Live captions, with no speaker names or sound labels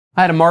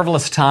I had a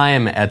marvelous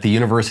time at the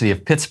University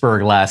of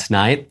Pittsburgh last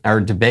night.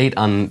 Our debate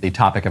on the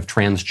topic of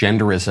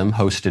transgenderism,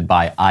 hosted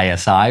by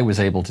ISI, was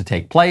able to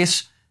take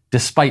place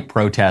despite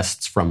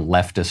protests from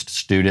leftist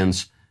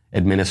students,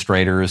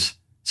 administrators,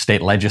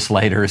 state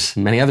legislators,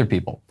 and many other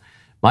people.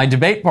 My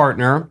debate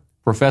partner,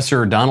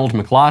 Professor Donald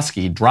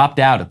McCloskey, dropped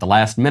out at the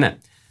last minute,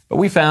 but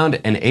we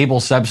found an able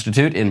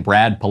substitute in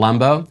Brad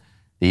Palumbo.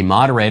 The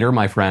moderator,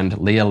 my friend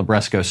Leah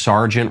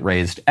Labresco-Sargent,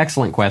 raised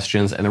excellent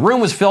questions, and the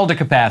room was filled to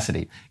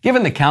capacity.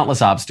 Given the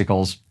countless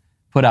obstacles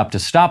put up to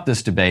stop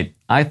this debate,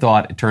 I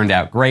thought it turned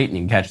out great, and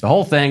you can catch the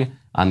whole thing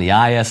on the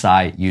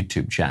ISI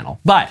YouTube channel.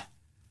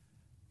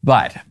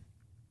 But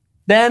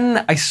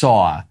then I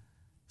saw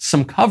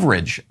some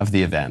coverage of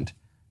the event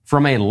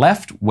from a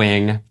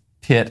left-wing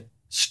Pitt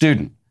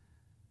student.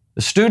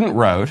 The student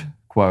wrote,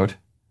 quote,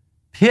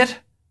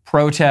 "Pitt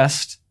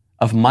protest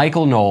of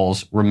Michael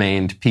Knowles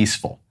remained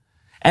peaceful."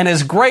 And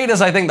as great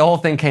as I think the whole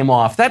thing came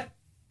off,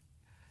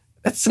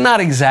 that's not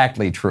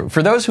exactly true.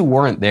 For those who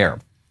weren't there,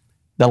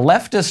 the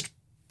leftist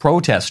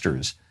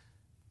protesters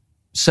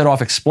set off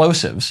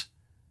explosives,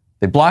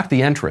 they blocked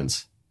the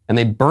entrance, and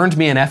they burned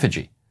me in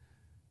effigy.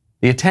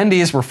 The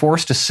attendees were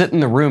forced to sit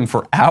in the room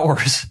for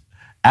hours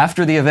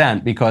after the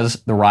event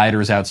because the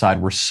rioters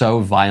outside were so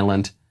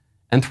violent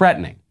and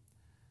threatening.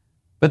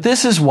 But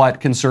this is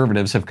what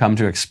conservatives have come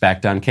to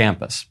expect on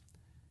campus.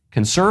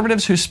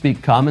 Conservatives who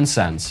speak common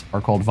sense are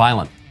called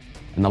violent,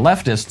 and the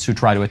leftists who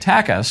try to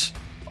attack us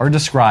are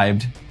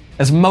described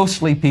as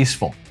mostly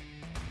peaceful.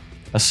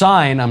 A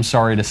sign, I'm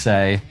sorry to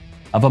say,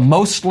 of a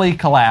mostly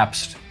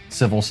collapsed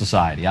civil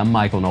society. I'm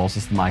Michael Knowles.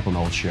 This is The Michael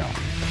Knowles Show.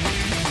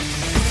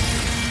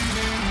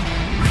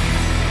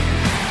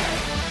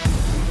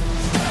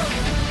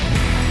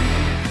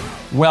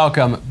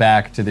 Welcome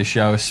back to the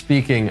show.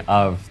 Speaking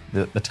of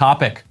the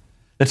topic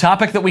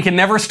that we can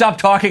never stop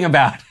talking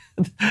about,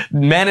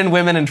 men and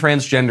women and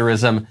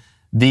transgenderism,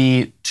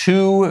 the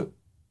two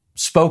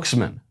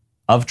spokesmen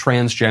of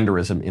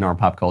transgenderism in our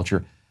pop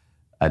culture,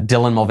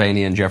 Dylan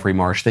Mulvaney and Jeffrey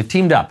Marsh, they've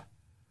teamed up.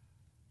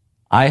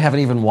 I haven't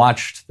even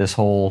watched this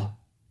whole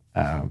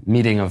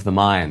meeting of the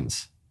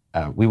minds.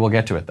 We will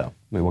get to it, though.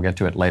 We will get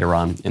to it later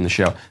on in the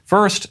show.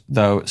 First,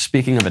 though,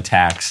 speaking of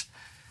attacks,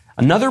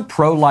 another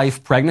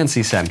pro-life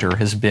pregnancy center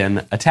has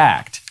been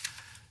attacked.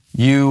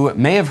 You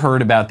may have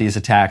heard about these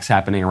attacks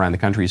happening around the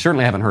country. You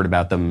certainly haven't heard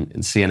about them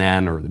in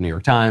CNN or the New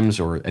York Times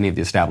or any of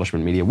the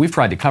establishment media. We've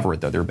tried to cover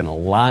it, though. There have been a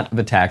lot of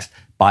attacks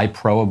by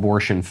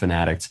pro-abortion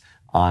fanatics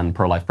on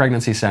pro-life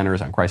pregnancy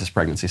centers, on crisis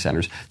pregnancy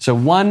centers. So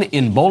one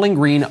in Bowling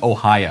Green,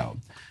 Ohio,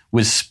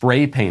 was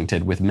spray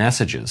painted with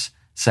messages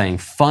saying,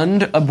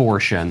 "Fund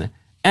abortion"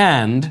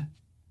 and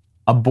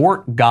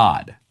 "Abort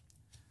God."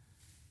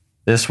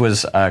 This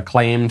was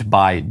claimed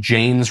by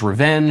Jane's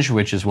Revenge,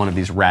 which is one of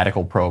these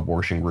radical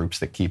pro-abortion groups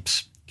that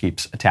keeps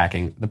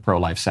attacking the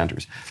pro-life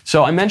centers.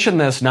 So I mentioned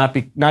this not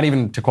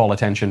even to call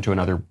attention to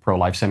another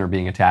pro-life center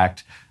being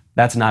attacked.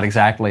 That's not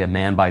exactly a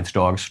man bites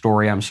dog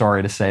story. I'm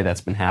sorry to say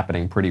that's been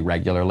happening pretty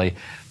regularly.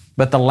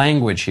 But the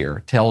language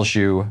here tells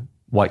you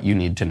what you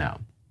need to know.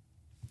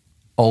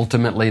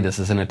 Ultimately, this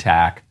is an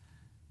attack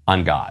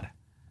on God.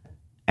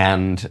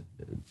 And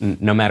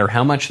no matter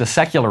how much the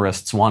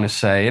secularists want to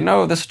say,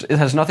 no, it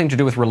has nothing to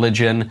do with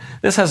religion,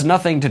 this has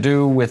nothing to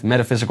do with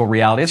metaphysical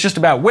reality, it's just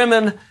about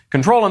women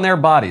controlling their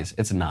bodies.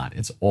 It's not.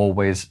 It's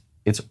always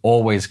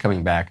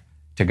coming back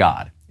to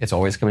God. It's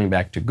always coming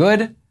back to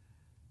good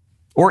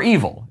or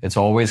evil. It's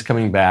always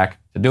coming back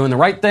to doing the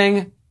right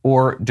thing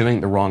or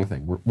doing the wrong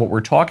thing. What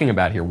we're talking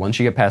about here, once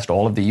you get past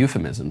all of the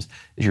euphemisms,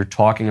 is you're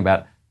talking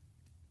about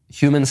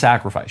human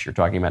sacrifice. You're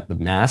talking about the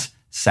mass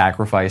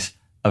sacrifice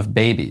of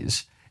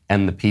babies.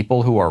 And the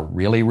people who are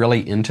really,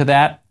 really into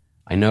that,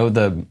 I know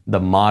the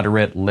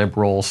moderate,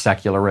 liberal,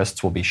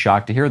 secularists will be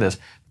shocked to hear this.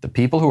 The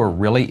people who are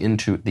really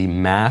into the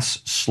mass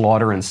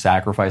slaughter and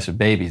sacrifice of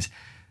babies,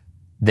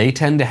 they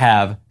tend to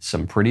have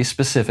some pretty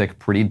specific,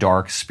 pretty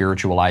dark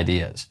spiritual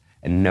ideas.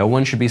 And no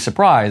one should be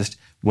surprised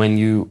when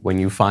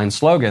you find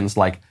slogans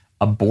like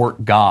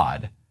 "Abort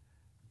God"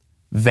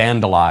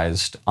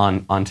 vandalized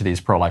onto these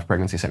pro-life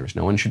pregnancy centers.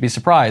 No one should be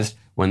surprised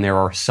when there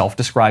are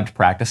self-described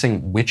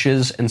practicing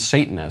witches and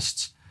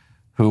Satanists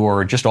who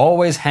are just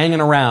always hanging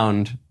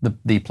around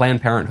the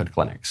Planned Parenthood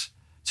clinics.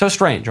 So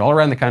strange. All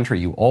around the country,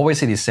 you always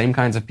see these same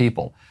kinds of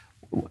people.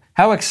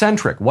 How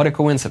eccentric. What a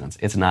coincidence.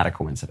 It's not a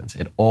coincidence.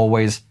 It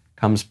always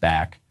comes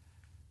back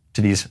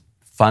to these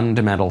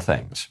fundamental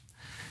things.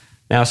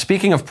 Now,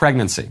 speaking of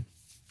pregnancy,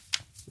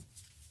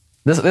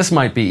 this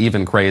might be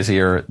even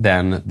crazier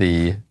than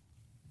the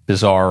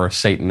bizarre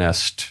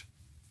Satanist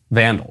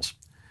vandals.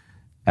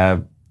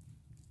 The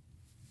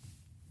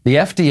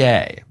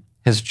FDA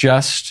has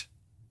just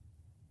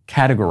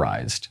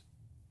categorized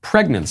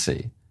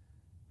pregnancy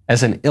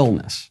as an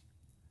illness.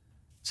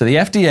 So the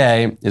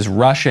FDA is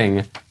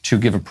rushing to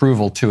give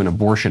approval to an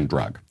abortion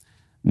drug,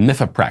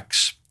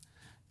 Mifeprex.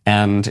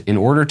 And in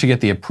order to get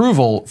the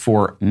approval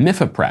for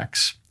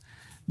Mifeprex,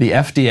 the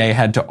FDA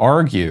had to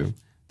argue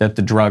that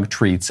the drug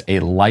treats a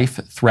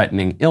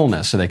life-threatening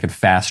illness so they could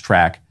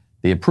fast-track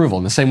the approval,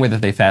 in the same way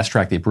that they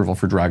fast-track the approval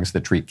for drugs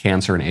that treat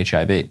cancer and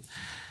HIV.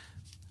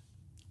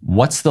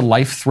 What's the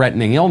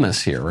life-threatening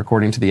illness here?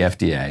 According to the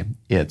FDA,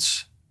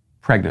 it's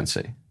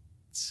pregnancy.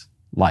 It's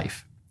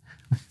life.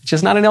 It's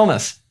just not an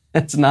illness.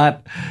 It's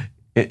not,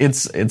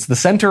 it's the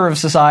center of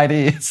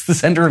society. It's the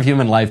center of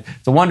human life.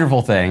 It's a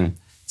wonderful thing.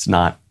 It's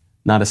not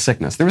a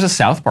sickness. There was a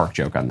South Park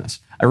joke on this.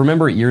 I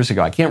remember it years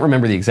ago. I can't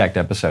remember the exact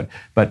episode,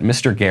 but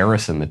Mr.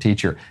 Garrison, the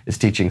teacher, is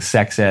teaching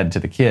sex ed to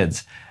the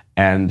kids,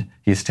 and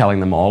he's telling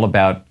them all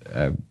about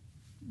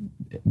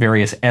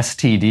various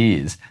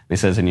STDs. He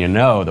says, and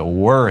the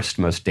worst,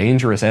 most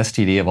dangerous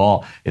STD of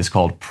all is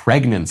called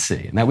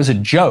pregnancy. And that was a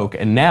joke,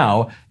 and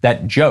now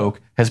that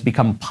joke has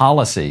become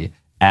policy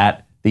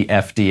at the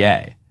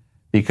FDA,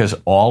 because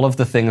all of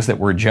the things that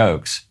were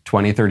jokes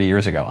 20, 30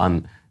 years ago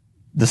on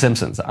The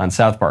Simpsons, on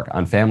South Park,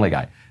 on Family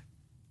Guy,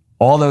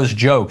 all those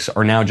jokes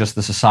are now just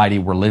the society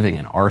we're living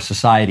in. Our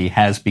society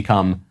has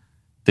become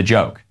the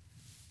joke,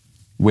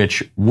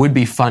 which would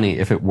be funny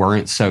if it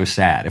weren't so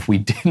sad, if we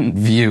didn't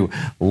view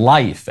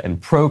life and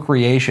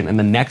procreation and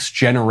the next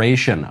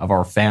generation of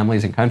our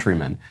families and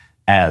countrymen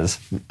as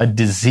a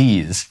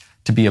disease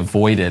to be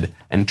avoided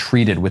and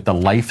treated with the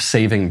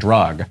life-saving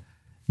drug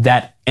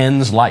that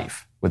ends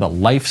life, with a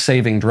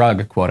life-saving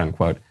drug, quote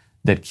unquote,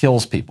 that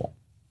kills people.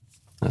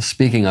 Now,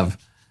 speaking of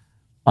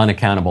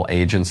unaccountable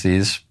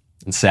agencies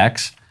and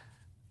sex,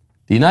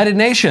 the United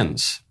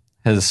Nations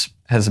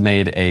has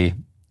made a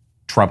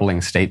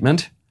troubling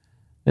statement.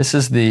 This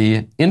is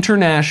the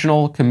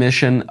International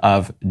Commission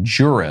of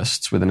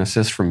Jurists, with an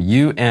assist from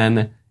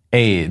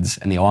UNAIDS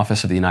and the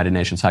Office of the United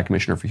Nations High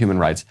Commissioner for Human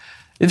Rights.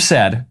 They've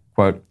said,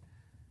 quote,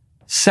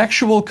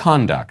 sexual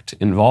conduct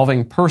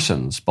involving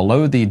persons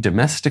below the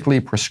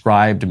domestically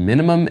prescribed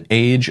minimum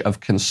age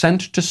of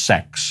consent to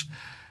sex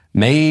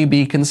may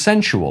be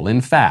consensual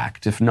in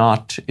fact, if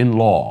not in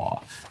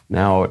law.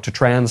 Now, to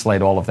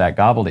translate all of that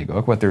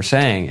gobbledygook, what they're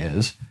saying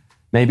is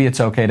maybe it's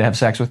okay to have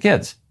sex with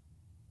kids.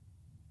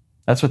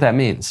 That's what that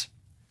means.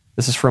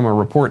 This is from a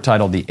report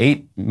titled The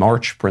 8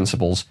 March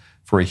Principles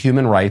for a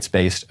Human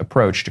Rights-Based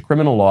Approach to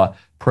Criminal Law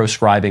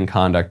Proscribing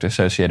Conduct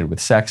Associated with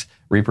Sex,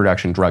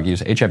 Reproduction, Drug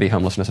Use, HIV,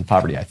 Homelessness, and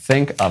Poverty. I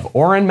think of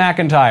Orrin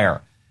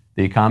McIntyre,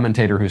 the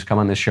commentator who's come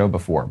on this show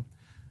before,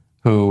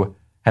 who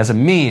has a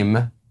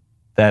meme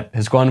that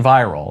has gone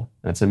viral.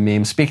 And it's a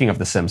meme, speaking of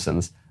The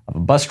Simpsons, of a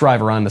bus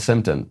driver on The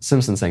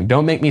Simpsons saying,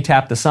 don't make me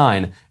tap the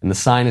sign. And the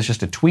sign is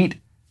just a tweet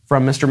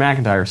from Mr.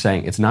 McIntyre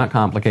saying, it's not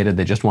complicated,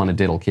 they just want to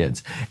diddle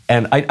kids.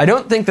 And I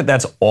don't think that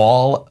that's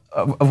all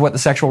of what the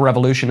sexual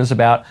revolution is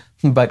about,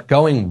 but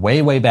going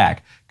way, way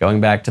back,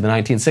 going back to the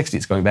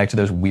 1960s, going back to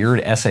those weird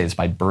essays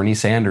by Bernie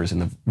Sanders in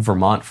the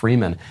Vermont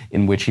Freeman,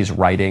 in which he's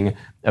writing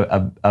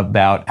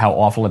about how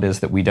awful it is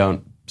that we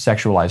don't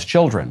sexualize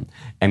children,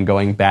 and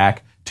going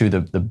back to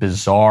the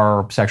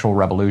bizarre sexual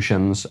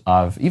revolutions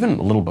of even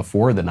a little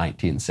before the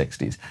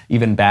 1960s,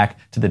 even back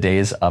to the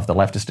days of the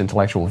leftist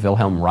intellectual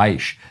Wilhelm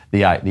Reich,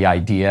 the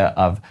idea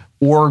of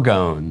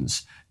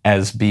orgones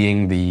as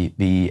being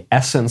the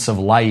essence of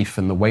life,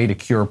 and the way to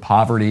cure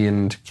poverty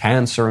and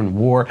cancer and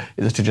war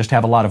is to just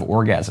have a lot of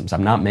orgasms.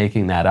 I'm not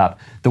making that up.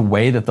 The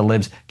way that the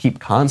libs keep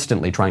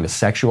constantly trying to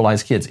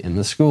sexualize kids in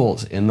the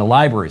schools, in the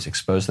libraries,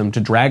 expose them to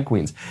drag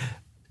queens.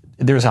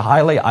 There's a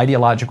highly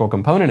ideological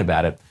component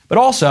about it, but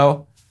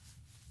also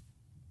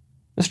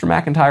Mr.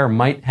 McIntyre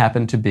might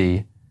happen to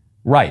be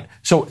right.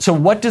 So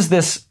what does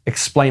this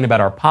explain about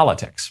our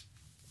politics?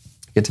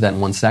 Get to that in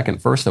 1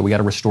 second. First, though, we got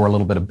to restore a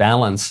little bit of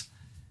balance.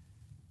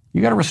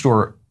 You got to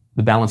restore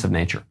the balance of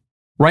nature.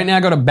 Right now,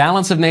 go to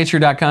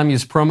balanceofnature.com,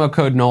 use promo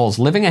code Knowles.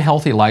 Living a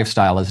healthy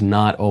lifestyle is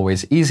not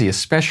always easy,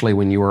 especially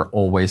when you are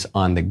always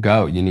on the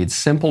go. You need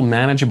simple,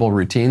 manageable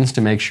routines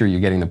to make sure you're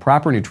getting the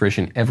proper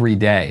nutrition every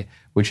day,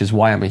 which is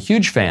why I'm a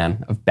huge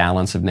fan of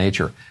Balance of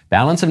Nature.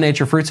 Balance of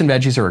Nature fruits and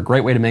veggies are a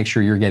great way to make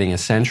sure you're getting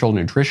essential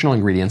nutritional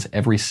ingredients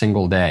every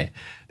single day.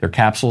 Their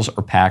capsules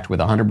are packed with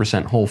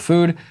 100% whole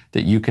food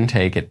that you can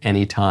take at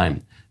any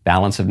time.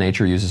 Balance of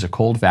Nature uses a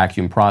cold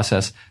vacuum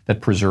process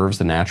that preserves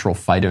the natural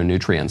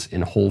phytonutrients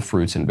in whole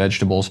fruits and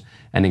vegetables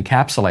and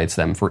encapsulates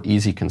them for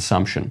easy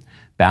consumption.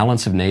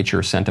 Balance of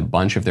Nature sent a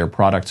bunch of their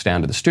products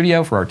down to the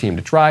studio for our team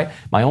to try.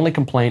 My only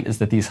complaint is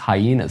that these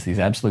hyenas, these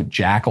absolute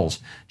jackals,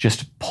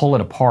 just pull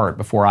it apart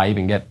before I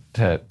even get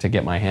to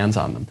get my hands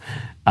on them.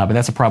 But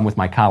that's a problem with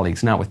my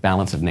colleagues, not with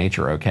Balance of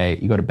Nature, okay?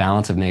 You go to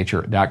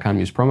balanceofnature.com,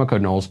 use promo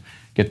code Knowles,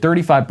 get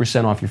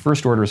 35% off your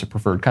first order as a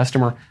preferred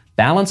customer.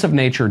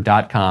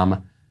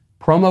 Balanceofnature.com,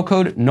 promo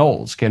code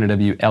Knowles,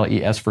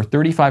 Knowles, for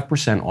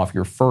 35% off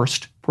your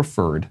first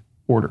preferred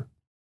order.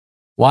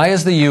 Why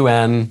is the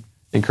UN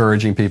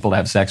encouraging people to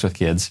have sex with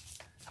kids?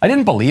 I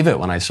didn't believe it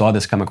when I saw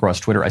this come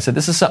across Twitter. I said,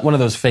 this is one of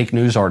those fake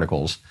news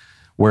articles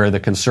where the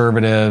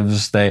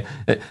conservatives,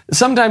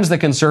 sometimes the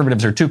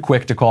conservatives are too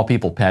quick to call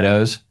people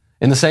pedos,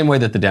 in the same way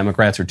that the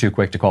Democrats are too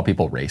quick to call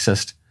people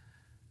racist.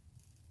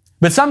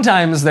 But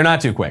sometimes they're not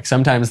too quick.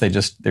 Sometimes they're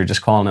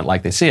just calling it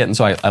like they see it. And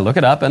so I look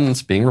it up, and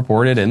it's being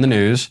reported in the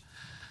news.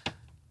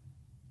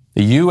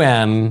 The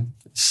UN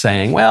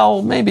saying,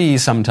 well, maybe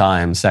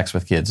sometimes sex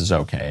with kids is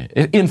okay.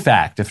 In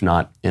fact, if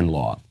not in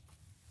law.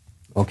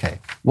 Okay,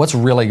 what's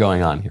really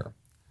going on here?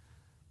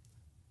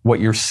 What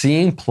you're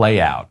seeing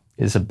play out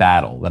is a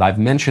battle that I've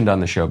mentioned on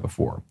the show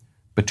before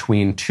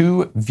between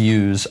two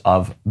views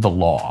of the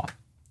law,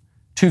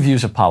 two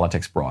views of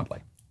politics broadly.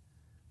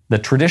 The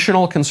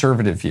traditional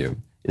conservative view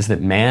is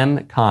that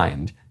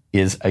mankind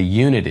is a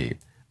unity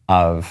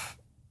of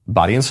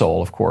body and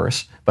soul, of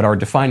course, but our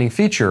defining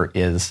feature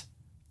is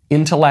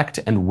intellect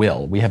and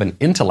will. We have an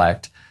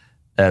intellect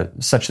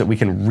such that we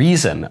can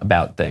reason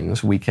about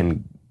things. We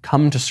can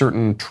come to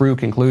certain true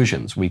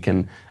conclusions. We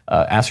can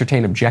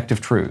ascertain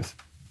objective truth.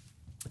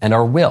 And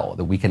our will,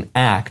 that we can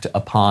act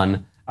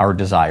upon our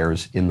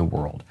desires in the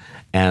world.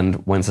 And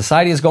when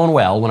society is going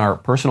well, when our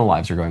personal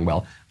lives are going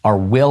well, our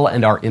will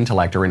and our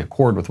intellect are in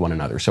accord with one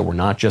another. So we're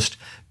not just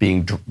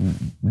being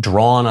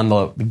drawn on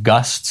the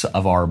gusts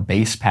of our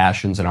base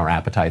passions and our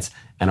appetites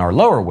and our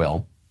lower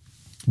will,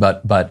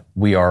 but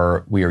we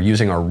are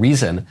using our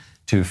reason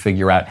to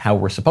figure out how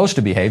we're supposed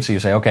to behave. So you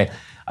say, okay,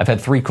 I've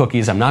had 3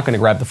 cookies. I'm not going to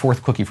grab the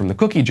 4th cookie from the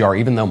cookie jar,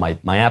 even though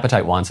my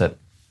appetite wants it.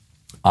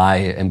 I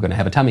am going to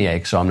have a tummy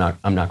ache, so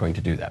I'm not going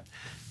to do that.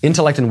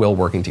 Intellect and will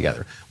working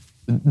together.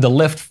 The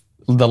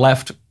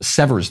left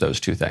severs those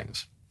two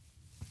things.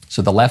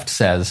 So the left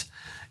says,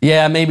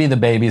 yeah, maybe the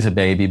baby's a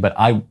baby, but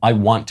I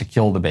want to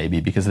kill the baby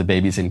because the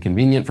baby's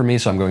inconvenient for me,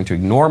 so I'm going to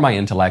ignore my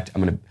intellect.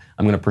 I'm going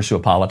to pursue a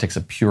politics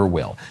of pure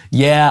will.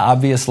 Yeah,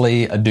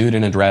 obviously, a dude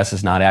in a dress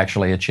is not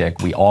actually a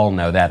chick. We all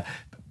know that.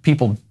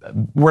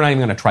 We're not even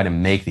going to try to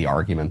make the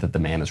argument that the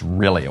man is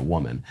really a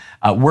woman.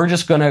 We're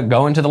just going to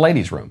go into the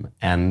ladies' room,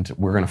 and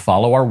we're going to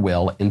follow our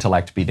will,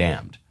 intellect be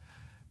damned.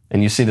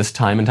 And you see this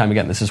time and time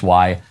again. This is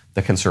why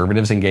the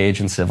conservatives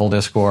engage in civil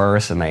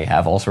discourse, and they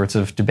have all sorts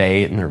of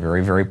debate, and they're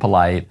very, very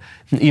polite.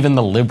 Even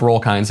the liberal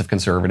kinds of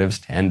conservatives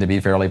tend to be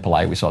fairly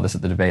polite. We saw this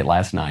at the debate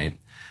last night.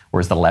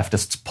 Whereas the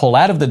leftists pull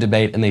out of the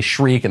debate and they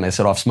shriek and they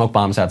set off smoke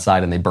bombs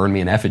outside and they burn me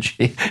in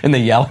effigy and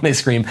they yell and they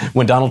scream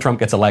when Donald Trump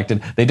gets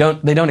elected. They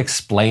don't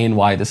explain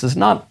why this is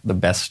not the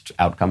best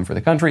outcome for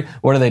the country.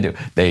 What do?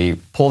 They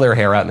pull their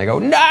hair out and they go,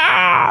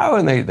 no!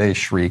 And they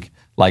shriek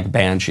like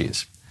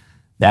banshees.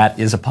 That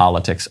is a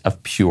politics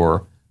of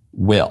pure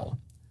will.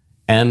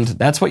 And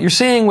that's what you're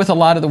seeing with a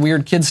lot of the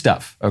weird kid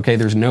stuff, okay?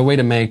 There's no way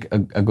to make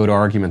a good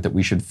argument that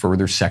we should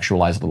further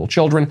sexualize little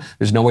children.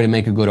 There's no way to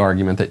make a good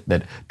argument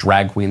that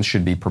drag queens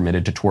should be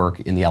permitted to twerk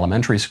in the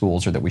elementary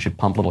schools or that we should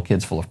pump little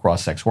kids full of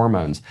cross-sex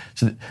hormones.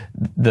 So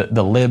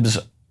the libs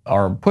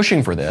are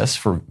pushing for this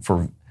for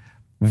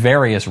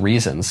various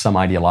reasons, some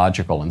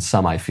ideological and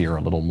some, I fear,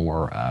 a little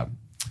more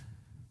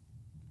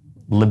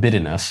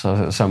libidinous,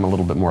 some a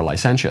little bit more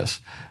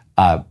licentious.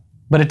 But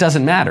it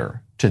doesn't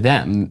matter. To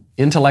them,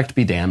 intellect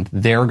be damned,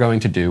 they're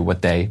going to do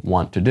what they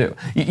want to do.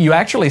 You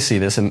actually see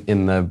this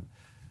in the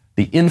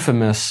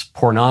infamous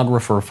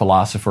pornographer,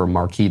 philosopher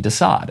Marquis de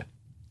Sade.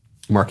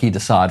 Marquis de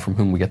Sade, from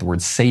whom we get the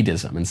word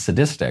sadism and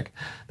sadistic.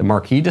 The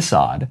Marquis de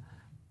Sade,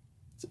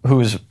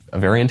 who's a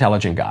very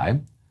intelligent guy,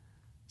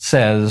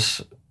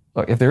 says,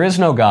 look, if there is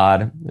no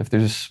God, if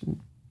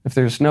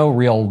there's no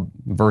real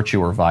virtue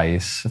or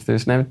vice,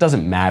 it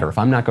doesn't matter. If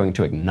I'm not going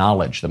to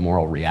acknowledge the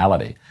moral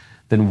reality,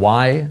 then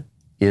why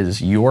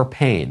is your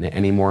pain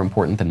any more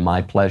important than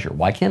my pleasure?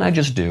 Why can't I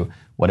just do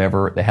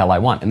whatever the hell I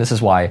want? And this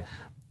is why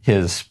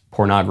his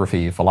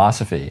pornography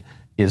philosophy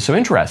is so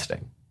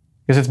interesting,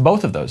 because it's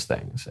both of those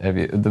things.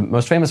 The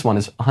most famous one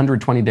is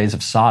 120 Days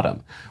of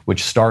Sodom,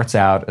 which starts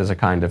out as a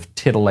kind of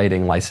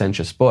titillating,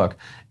 licentious book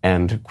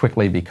and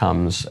quickly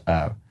becomes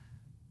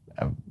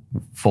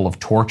full of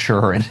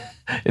torture and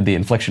the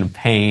infliction of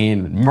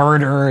pain, and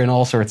murder, and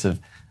all sorts of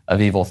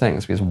evil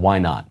things, because why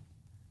not?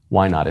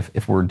 Why not?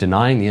 If we're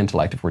denying the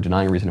intellect, if we're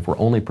denying reason, if we're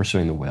only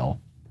pursuing the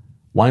will,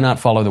 why not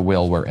follow the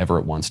will wherever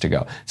it wants to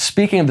go?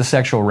 Speaking of the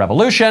sexual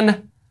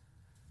revolution,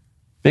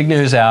 big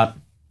news out.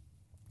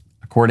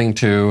 According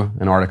to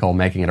an article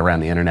making it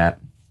around the internet,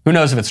 who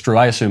knows if it's true?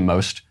 I assume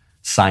most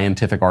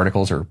scientific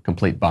articles are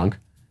complete bunk.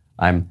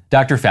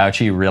 Dr.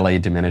 Fauci really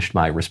diminished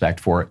my respect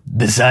for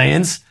the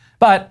science.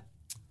 But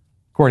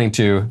according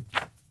to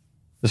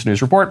this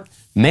news report,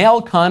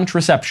 male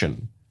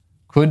contraception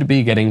could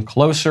be getting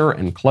closer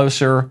and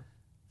closer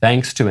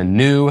thanks to a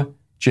new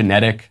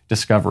genetic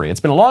discovery. It's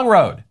been a long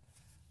road,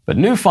 but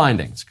new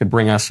findings could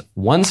bring us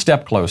one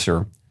step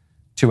closer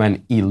to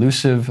an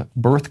elusive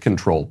birth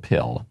control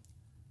pill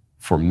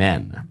for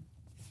men.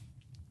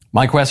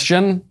 My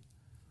question,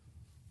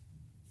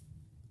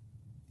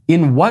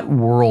 in what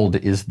world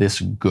is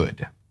this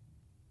good?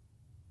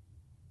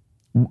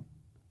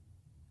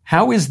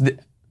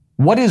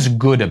 What is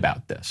good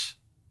about this?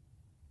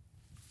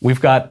 We've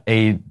got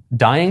a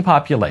dying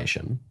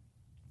population.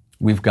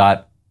 We've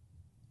got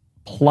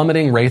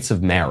plummeting rates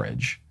of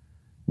marriage.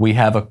 We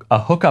have a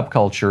hookup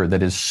culture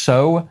that is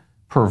so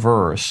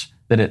perverse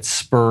that it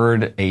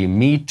spurred a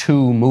Me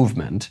Too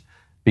movement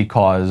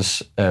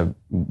because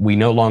we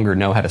no longer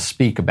know how to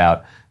speak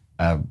about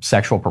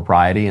sexual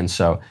propriety, and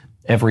so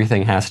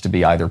everything has to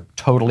be either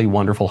totally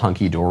wonderful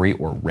hunky-dory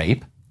or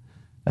rape.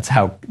 That's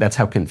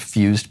how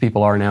confused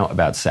people are now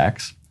about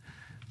sex.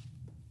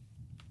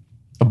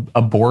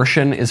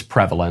 Abortion is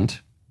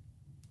prevalent.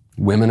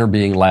 Women are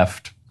being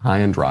left high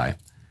and dry.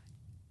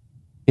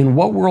 In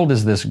what world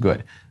is this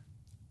good?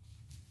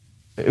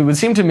 It would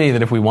seem to me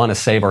that if we want to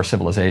save our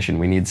civilization,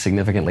 we need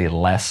significantly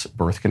less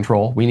birth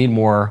control. We need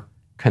more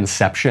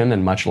conception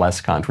and much less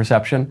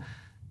contraception.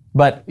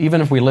 But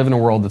even if we live in a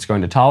world that's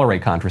going to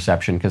tolerate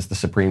contraception, because the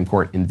Supreme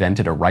Court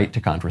invented a right to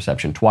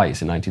contraception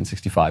twice in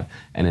 1965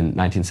 and in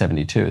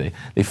 1972,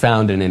 they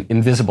found in an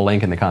invisible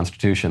ink in the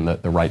Constitution the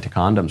right to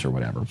condoms or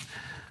whatever.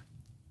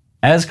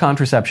 As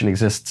contraception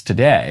exists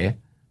today,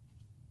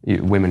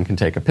 women can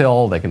take a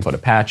pill, they can put a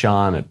patch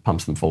on, it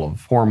pumps them full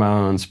of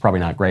hormones, probably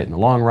not great in the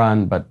long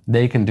run, but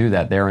they can do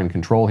that. They're in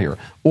control here.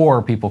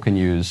 Or people can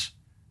use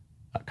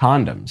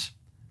condoms.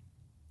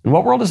 In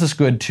what world is this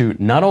good to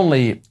not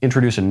only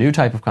introduce a new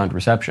type of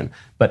contraception,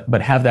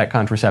 but have that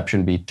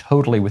contraception be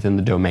totally within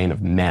the domain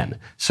of men?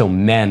 So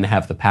men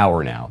have the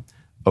power now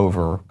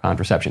over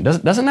contraception.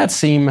 Wouldn't that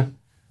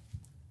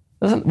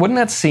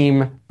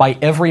seem, by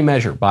every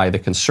measure, by the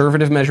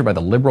conservative measure, by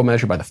the liberal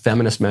measure, by the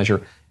feminist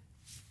measure,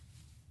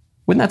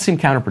 wouldn't that seem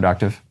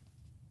counterproductive?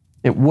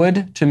 It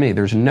would to me.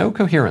 There's no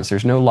coherence,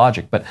 there's no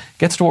logic, but it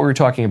gets to what we were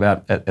talking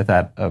about at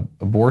that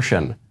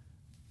abortion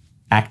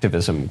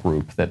activism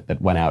group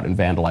that went out and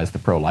vandalized the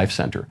pro-life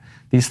center.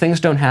 These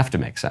things don't have to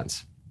make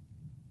sense.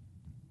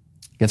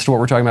 Gets to what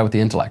we're talking about with the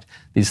intellect.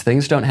 These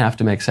things don't have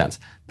to make sense.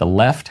 The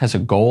left has a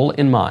goal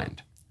in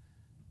mind,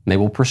 and they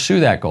will pursue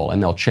that goal,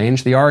 and they'll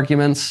change the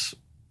arguments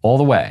all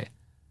the way.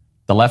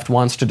 The left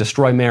wants to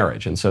destroy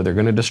marriage, and so they're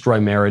going to destroy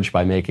marriage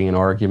by making an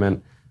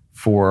argument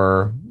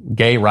for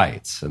gay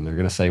rights. And they're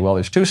going to say, well,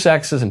 there's two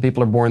sexes and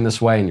people are born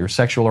this way and your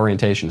sexual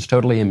orientation is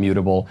totally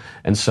immutable.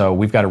 And so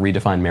we've got to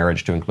redefine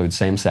marriage to include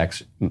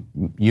same-sex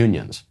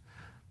unions,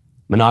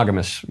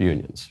 monogamous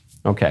unions.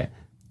 Okay.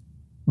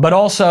 But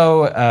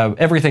also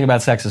everything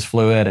about sex is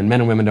fluid and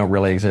men and women don't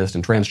really exist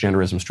and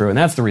transgenderism is true. And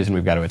that's the reason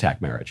we've got to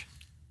attack marriage.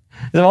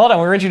 So, hold on,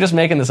 weren't you just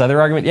making this other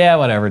argument? Yeah,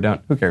 whatever,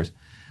 who cares?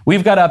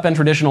 We've got to upend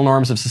traditional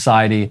norms of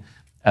society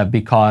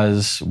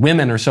because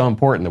women are so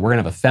important that we're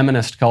going to have a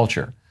feminist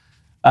culture.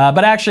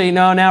 But actually,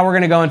 no, now we're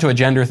going to go into a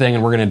gender thing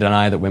and we're going to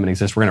deny that women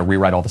exist. We're going to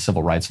rewrite all the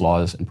civil rights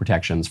laws and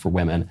protections for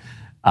women.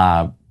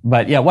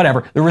 But yeah,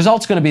 whatever. The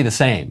result's going to be the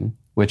same,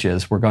 which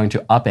is we're going to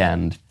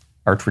upend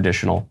our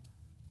traditional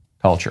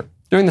culture.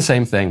 Doing the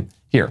same thing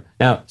here.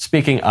 Now,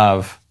 speaking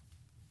of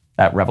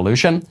that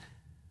revolution,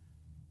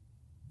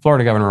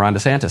 Florida Governor Ron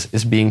DeSantis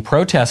is being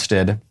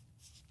protested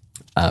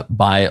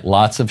by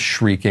lots of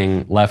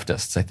shrieking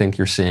leftists. I think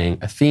you're seeing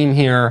a theme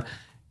here,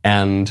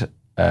 and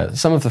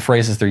some of the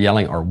phrases they're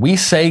yelling are, "We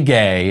say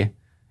gay,"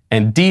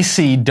 and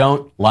 "DC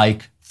don't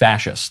like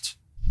fascists."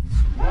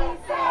 We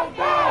say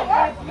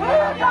gay, if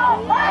you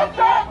don't like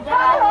it, go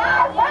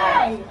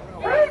away.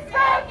 We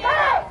say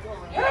gay,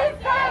 if you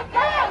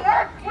don't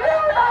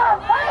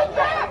like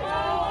it, go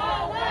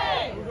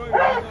away.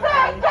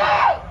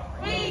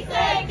 We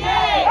say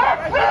gay,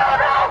 if you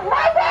don't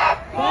like it,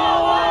 go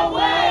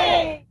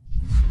away.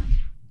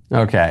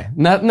 Okay,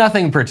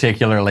 nothing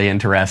particularly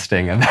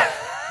interesting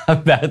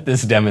about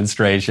this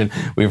demonstration.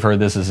 We've heard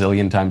this a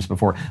zillion times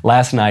before.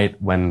 Last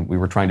night, when we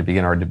were trying to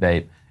begin our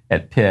debate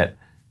at Pitt,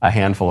 a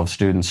handful of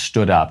students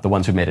stood up, the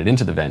ones who made it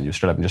into the venue,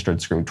 stood up and just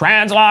started screaming,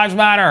 "Trans lives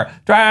matter!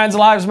 Trans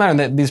lives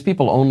matter!" And these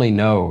people only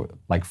know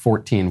like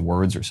 14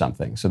 words or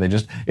something. So they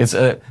just, it's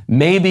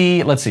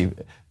maybe, let's see,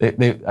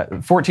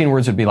 14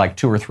 words would be like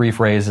 2 or 3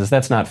 phrases.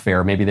 That's not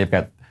fair. Maybe they've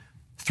got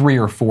 3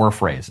 or 4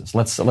 phrases.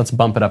 Let's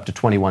bump it up to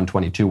 21,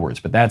 22 words,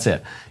 but that's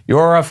it.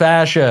 You're a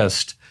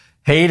fascist.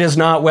 Hate is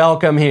not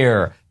welcome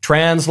here.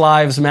 Trans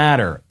lives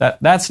matter.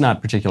 That's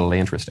not particularly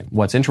interesting.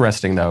 What's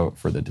interesting, though,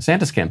 for the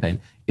DeSantis campaign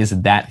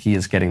is that he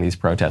is getting these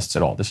protests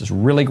at all. This is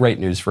really great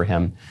news for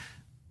him.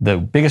 The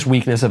biggest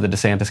weakness of the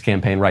DeSantis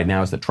campaign right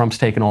now is that Trump's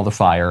taken all the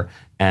fire,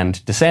 and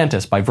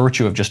DeSantis, by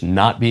virtue of just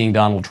not being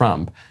Donald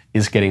Trump,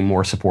 is getting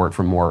more support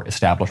from more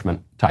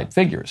establishment-type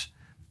figures.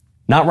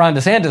 Not Ron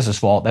DeSantis'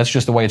 fault. That's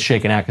just the way it's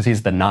shaken out because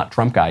he's the not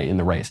Trump guy in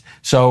the race.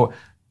 So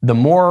the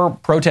more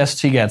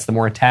protests he gets, the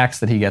more attacks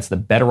that he gets, the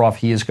better off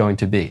he is going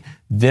to be.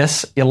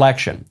 This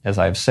election, as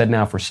I've said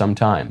now for some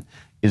time,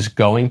 is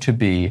going to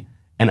be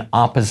an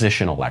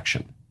opposition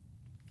election.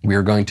 We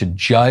are going to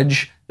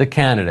judge the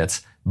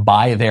candidates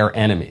by their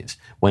enemies.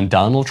 When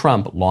Donald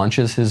Trump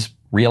launches his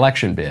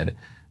re-election bid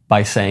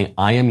by saying,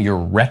 "I am your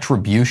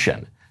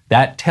retribution,"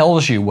 that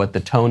tells you what the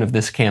tone of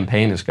this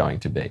campaign is going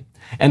to be.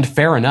 And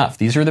fair enough,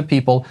 these are the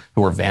people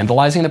who are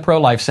vandalizing the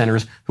pro-life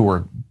centers, who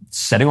are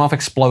setting off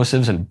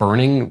explosives and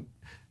burning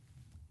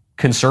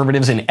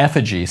conservatives in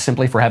effigy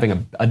simply for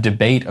having a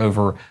debate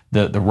over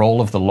the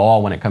role of the law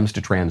when it comes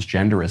to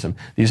transgenderism.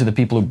 These are the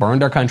people who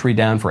burned our country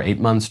down for 8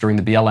 months during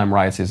the BLM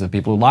riots. These are the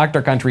people who locked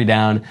our country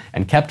down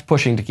and kept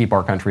pushing to keep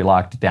our country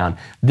locked down.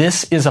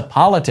 This is a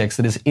politics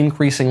that is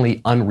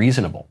increasingly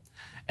unreasonable.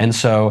 And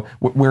so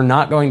we're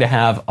not going to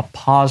have a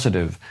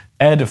positive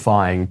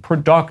edifying,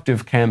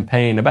 productive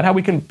campaign about how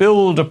we can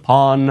build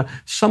upon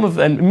some of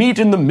and meet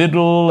in the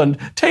middle and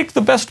take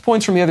the best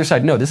points from the other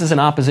side. No, this is an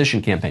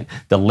opposition campaign.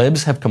 The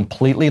libs have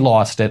completely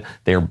lost it.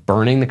 They're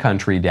burning the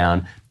country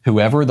down.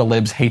 Whoever the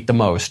libs hate the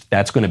most,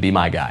 that's going to be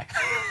my guy.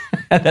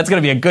 That's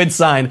going to be a good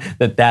sign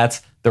that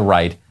that's the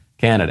right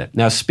candidate.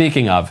 Now,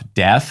 speaking of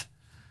death,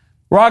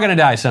 we're all going to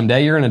die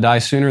someday. You're going to die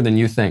sooner than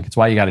you think. It's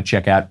why you got to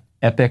check out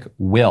Epic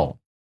Will.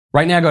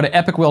 Right now, go to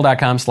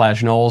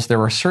epicwill.com/Knowles.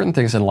 There are certain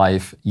things in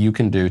life you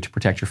can do to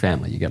protect your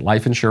family. You get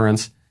life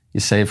insurance, you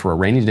save for a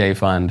rainy day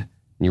fund,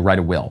 and you write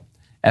a will.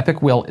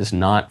 Epic Will is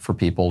not for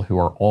people who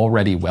are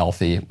already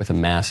wealthy with a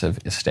massive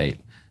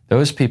estate.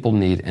 Those people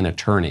need an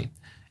attorney.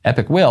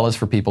 Epic Will is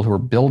for people who are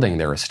building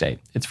their estate.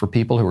 It's for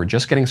people who are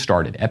just getting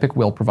started. Epic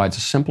Will provides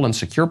a simple and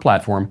secure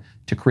platform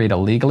to create a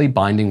legally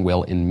binding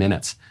will in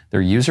minutes.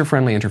 Their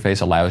user-friendly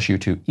interface allows you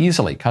to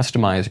easily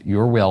customize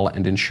your will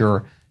and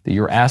ensure that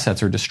your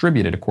assets are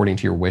distributed according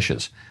to your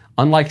wishes.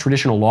 Unlike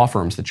traditional law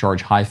firms that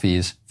charge high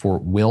fees for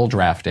will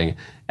drafting,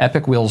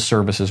 Epic Will's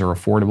services are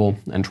affordable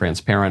and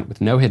transparent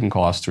with no hidden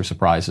costs or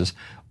surprises.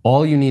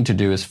 All you need to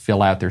do is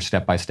fill out their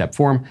step-by-step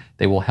form.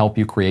 They will help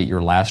you create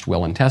your last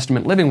will and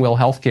testament, living will,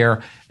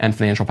 healthcare, and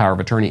financial power of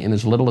attorney in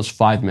as little as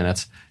 5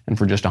 minutes and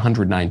for just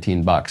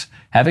 $119.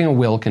 Having a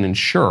will can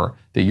ensure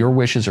that your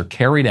wishes are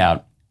carried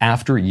out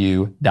after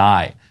you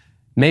die.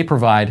 May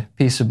provide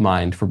peace of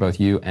mind for both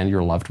you and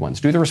your loved ones.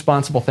 Do the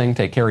responsible thing.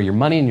 Take care of your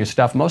money and your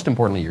stuff. Most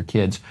importantly, your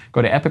kids.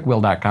 Go to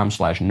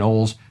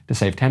epicwill.com/Knowles to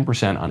save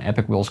 10% on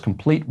Epic Will's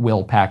complete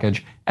will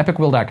package.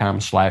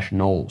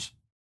 epicwill.com/Knowles.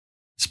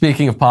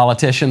 Speaking of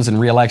politicians and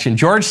re-election,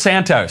 George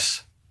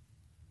Santos,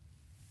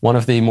 one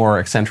of the more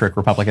eccentric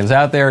Republicans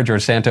out there,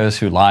 George Santos,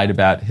 who lied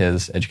about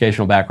his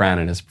educational background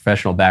and his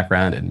professional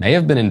background and may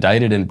have been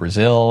indicted in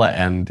Brazil,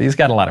 and he's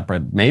got a lot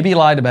of, maybe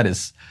lied about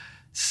his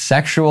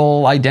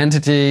sexual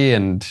identity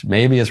and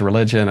maybe his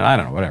religion. I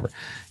don't know, whatever.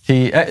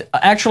 He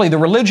actually, the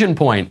religion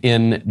point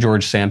in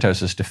George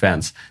Santos's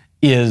defense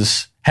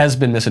has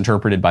been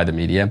misinterpreted by the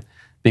media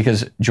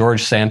because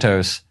George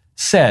Santos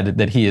said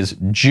that he is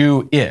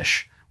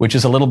Jewish, which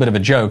is a little bit of a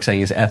joke, saying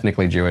he's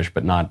ethnically Jewish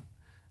but not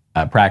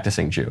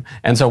practicing Jew.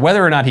 And so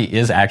whether or not he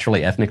is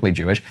actually ethnically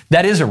Jewish,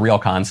 that is a real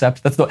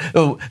concept. There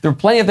are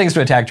plenty of things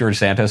to attack George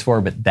Santos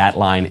for, but that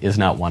line is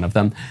not one of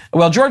them.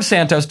 Well, George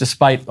Santos,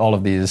 despite all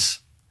of these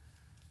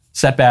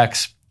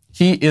setbacks,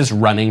 he is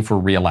running for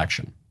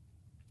re-election.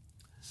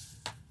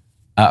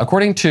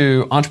 According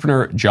to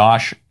entrepreneur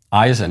Josh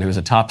Eisen, who is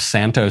a top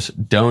Santos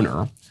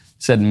donor,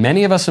 said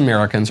many of us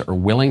Americans are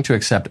willing to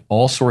accept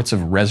all sorts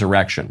of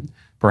resurrection.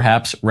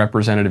 Perhaps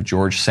Representative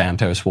George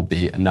Santos will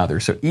be another.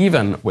 So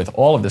even with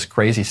all of this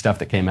crazy stuff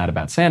that came out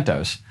about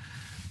Santos,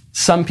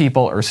 some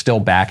people are still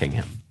backing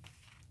him.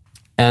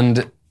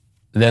 And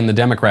then the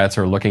Democrats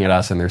are looking at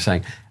us and they're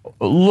saying,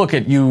 look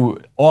at you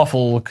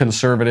awful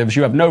conservatives.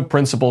 You have no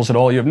principles at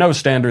all. You have no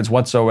standards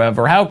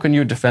whatsoever. How can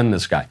you defend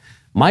this guy?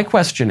 My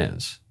question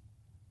is,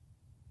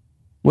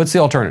 what's the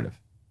alternative?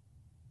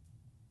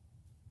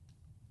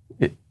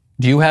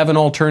 Do you have an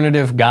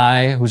alternative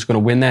guy who's going to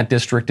win that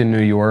district in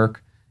New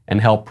York and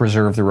help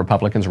preserve the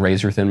Republicans'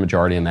 razor-thin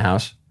majority in the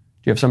House? Do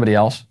you have somebody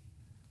else?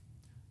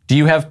 Do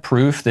you have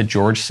proof that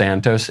George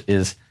Santos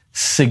is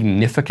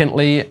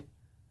significantly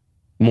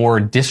more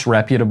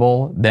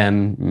disreputable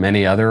than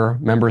many other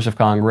members of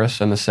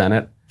Congress and the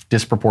Senate,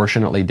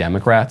 disproportionately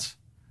Democrats?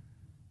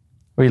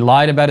 He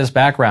lied about his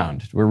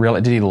background.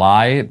 Did he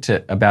lie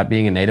about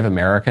being a Native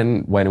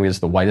American when he was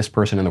the whitest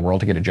person in the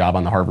world to get a job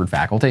on the Harvard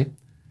faculty?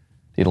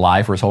 Did he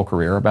lie for his whole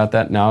career about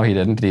that? No, he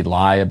didn't. Did he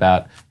lie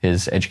about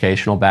his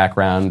educational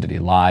background? Did he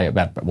lie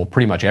about, well,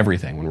 pretty much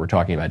everything when we're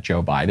talking about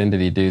Joe Biden?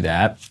 Did he do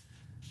that?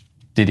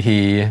 Did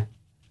he,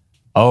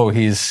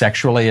 he's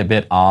sexually a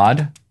bit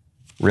odd?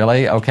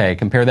 Really? Okay,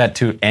 compare that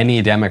to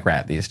any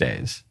Democrat these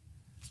days.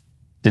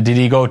 Did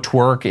he go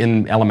twerk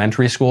in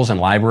elementary schools and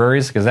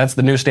libraries? Because that's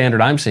the new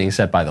standard I'm seeing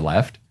set by the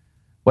left.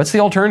 What's the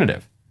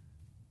alternative?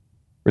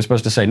 We're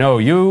supposed to say, no,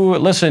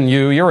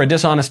 you're a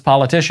dishonest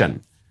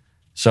politician.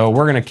 So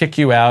we're going to kick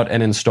you out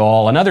and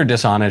install another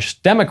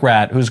dishonest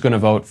Democrat who's going to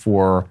vote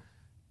for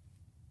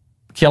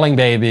killing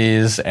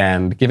babies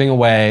and giving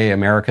away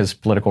America's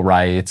political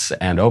rights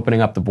and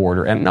opening up the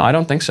border. And no, I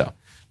don't think so.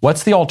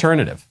 What's the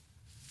alternative?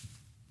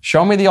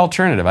 Show me the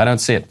alternative. I don't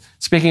see it.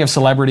 Speaking of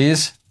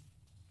celebrities,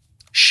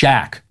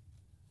 Shaq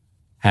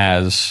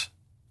has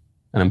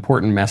an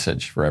important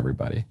message for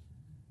everybody,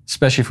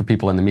 especially for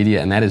people in the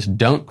media, and that is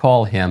don't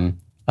call him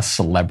a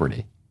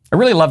celebrity. I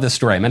really love this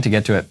story. I meant to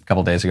get to it a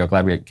couple days ago.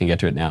 Glad we can get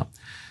to it now.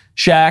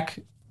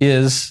 Shaq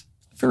is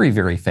a very,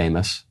 very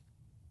famous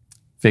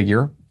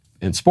figure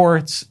in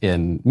sports,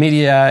 in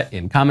media,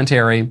 in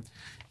commentary.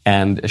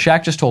 And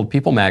Shaq just told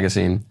People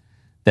magazine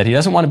that he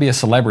doesn't want to be a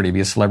celebrity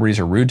because celebrities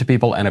are rude to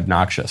people and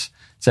obnoxious.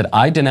 Said,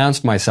 I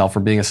denounced myself for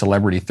being a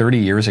celebrity 30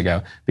 years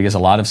ago because a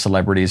lot of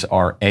celebrities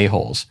are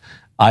a-holes.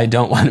 I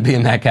don't want to be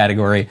in that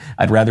category.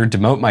 I'd rather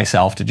demote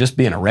myself to just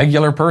being a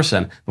regular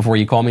person before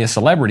you call me a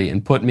celebrity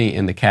and put me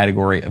in the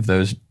category of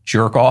those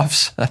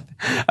jerk-offs.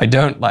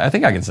 I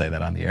think I can say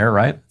that on the air,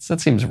 right? That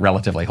seems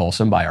relatively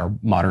wholesome by our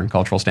modern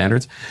cultural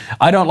standards.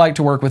 I don't like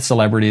to work with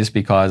celebrities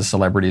because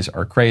celebrities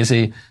are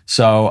crazy,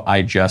 so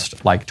I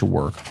just like to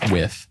work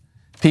with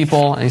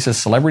people. And he says,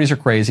 celebrities are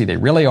crazy. They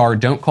really are.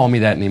 Don't call me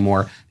that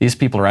anymore. These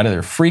people are out of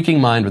their freaking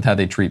mind with how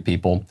they treat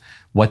people,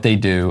 what they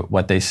do,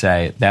 what they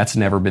say. That's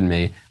never been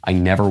me. I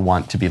never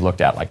want to be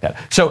looked at like that.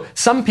 So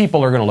some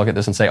people are going to look at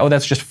this and say, oh,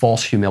 that's just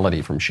false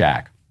humility from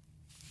Shaq.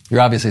 You're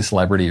obviously a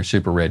celebrity. You're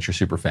super rich. You're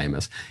super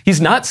famous. He's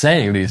not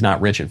saying that he's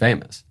not rich and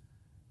famous.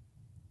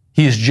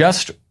 He's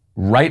just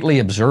rightly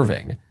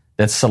observing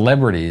that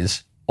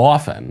celebrities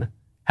often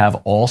have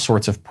all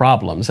sorts of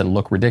problems and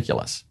look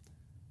ridiculous.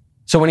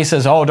 So when he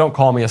says, oh, don't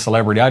call me a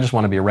celebrity, I just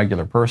want to be a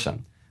regular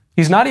person,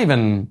 he's not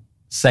even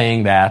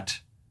saying that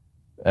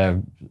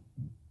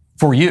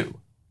for you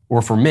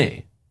or for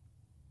me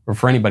or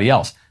for anybody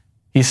else.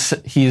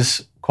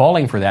 He's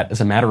calling for that as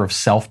a matter of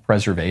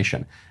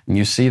self-preservation. And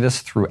you see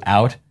this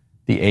throughout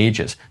the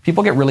ages.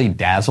 People get really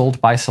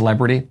dazzled by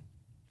celebrity.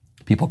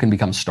 People can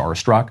become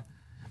starstruck.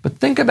 But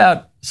think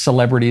about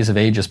celebrities of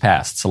ages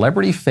past.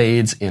 Celebrity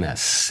fades in a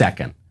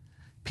second.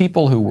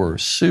 People who were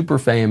super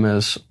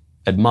famous,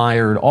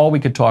 admired, all we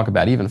could talk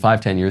about even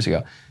 5-10 years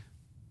ago,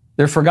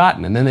 they're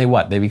forgotten. And then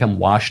they become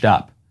washed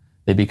up.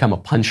 They become a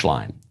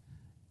punchline.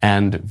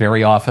 And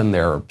very often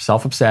they're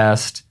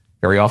self-obsessed.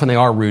 Very often they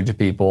are rude to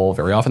people.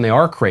 Very often they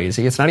are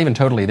crazy. It's not even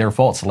totally their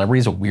fault. Celebrity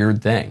is a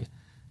weird thing.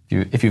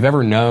 If you've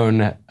ever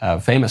known a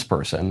famous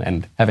person,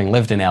 and having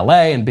lived in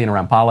LA and being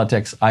around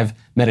politics, I've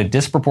met a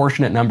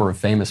disproportionate number of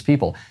famous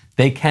people.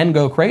 They can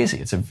go crazy.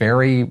 It's a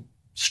very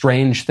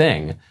strange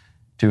thing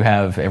to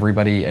have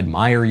everybody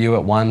admire you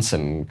at once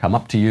and come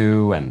up to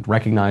you and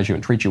recognize you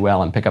and treat you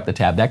well and pick up the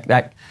tab.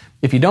 That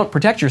if you don't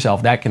protect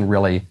yourself, that can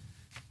really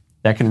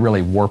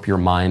warp your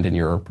mind and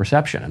your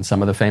perception. And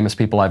some of the famous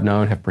people I've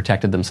known have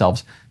protected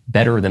themselves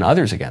better than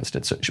others against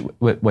it. So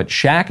what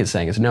Shaq is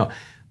saying is, no,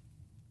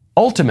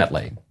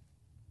 ultimately,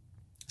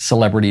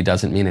 celebrity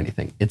doesn't mean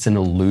anything. It's an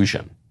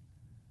illusion.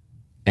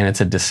 And it's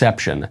a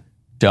deception.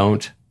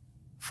 Don't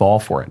fall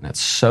for it. And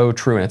it's so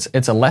true. And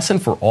it's a lesson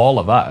for all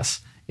of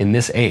us in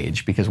this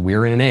age, because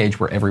we're in an age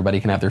where everybody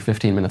can have their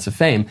 15 minutes of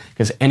fame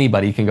because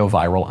anybody can go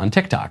viral on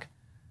TikTok.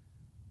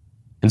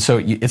 And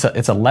so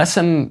it's a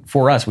lesson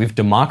for us. We've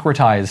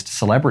democratized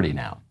celebrity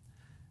now.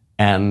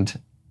 And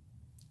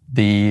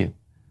the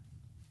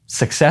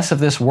success of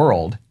this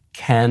world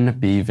can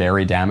be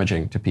very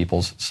damaging to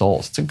people's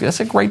souls. It's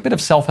a great bit of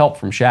self-help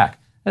from Shaq.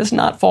 That is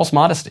not false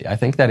modesty. I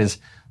think that is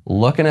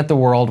looking at the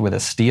world with a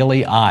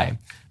steely eye.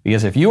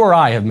 Because if you or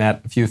I have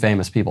met a few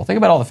famous people, think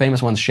about all the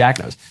famous ones Shaq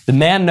knows. The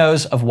man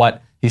knows of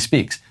what he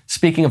speaks.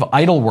 Speaking of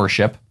idol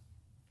worship,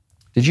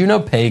 did you know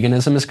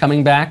paganism is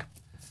coming back?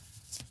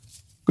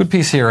 Good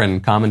piece here in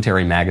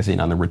Commentary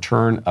Magazine on the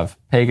return of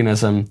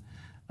paganism.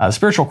 The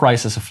spiritual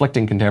crisis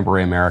afflicting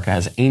contemporary America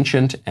has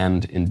ancient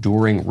and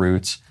enduring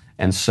roots,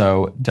 and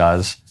so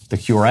does the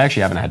cure. I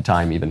actually haven't had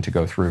time even to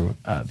go through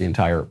the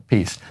entire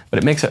piece, but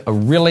it makes a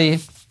really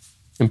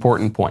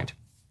important point,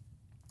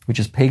 which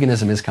is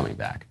paganism is coming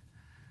back.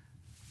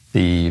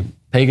 The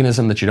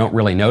paganism that you don't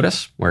really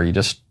notice, where you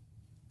just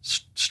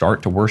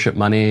start to worship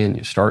money and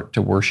you start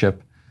to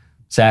worship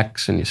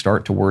sex and you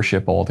start to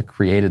worship all the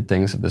created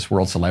things of this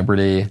world,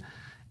 celebrity,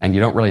 and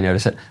you don't really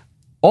notice it.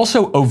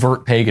 Also,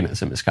 overt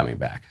paganism is coming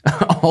back.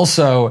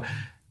 Also,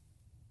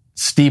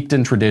 steeped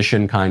in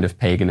tradition kind of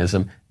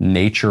paganism,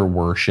 nature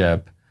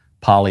worship,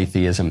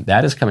 polytheism,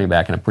 that is coming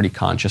back in a pretty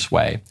conscious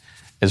way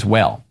as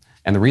well.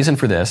 And the reason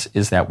for this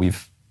is that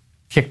we've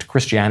kicked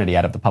Christianity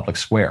out of the public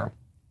square.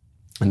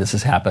 And this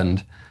has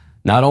happened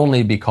not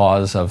only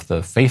because of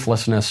the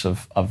faithlessness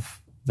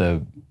of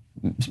the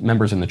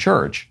members in the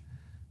church,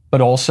 but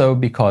also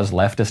because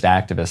leftist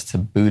activists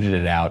have booted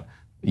it out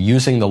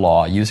using the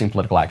law, using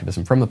political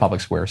activism from the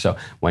public square. So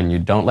when you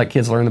don't let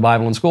kids learn the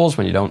Bible in schools,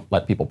 when you don't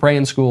let people pray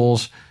in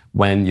schools,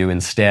 when you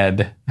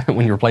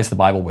replace the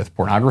Bible with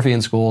pornography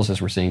in schools,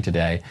 as we're seeing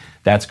today,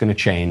 that's going to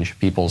change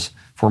people's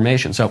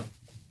formation. So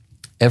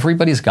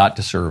everybody's got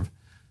to serve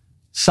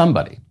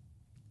somebody.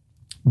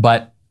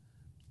 But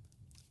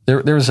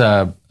there's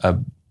a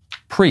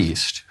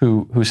priest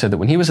who said that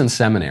when he was in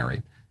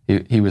seminary,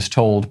 he was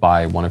told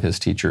by one of his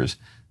teachers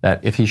that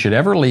if he should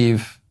ever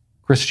leave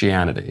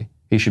Christianity,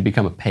 he should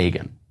become a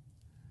pagan.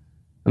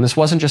 And this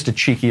wasn't just a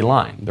cheeky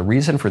line. The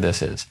reason for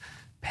this is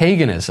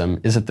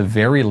paganism is at the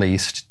very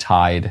least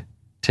tied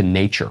to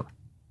nature.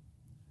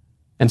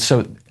 And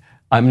so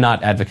I'm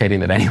not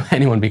advocating that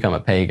anyone become a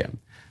pagan,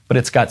 but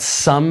it's got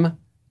some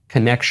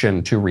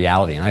connection to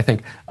reality. And I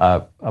think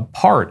a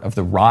part of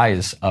the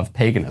rise of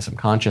paganism,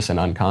 conscious and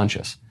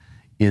unconscious,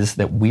 is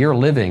that we are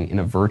living in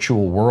a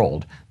virtual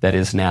world that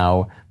is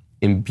now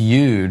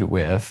imbued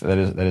with, that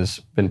has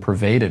been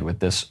pervaded with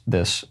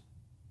this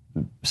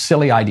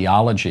silly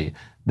ideology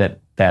that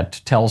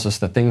that tells us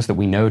that things that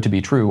we know to be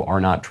true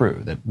are not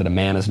true, that a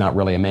man is not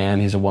really a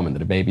man, he's a woman,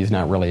 that a baby is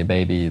not really a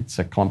baby, it's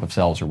a clump of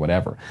cells or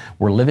whatever.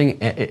 We're living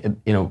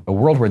in a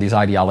world where these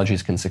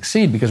ideologies can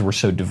succeed because we're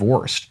so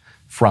divorced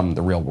from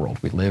the real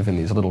world. We live in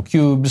these little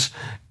cubes,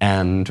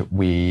 and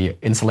we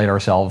insulate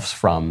ourselves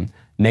from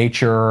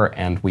nature,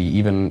 and we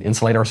even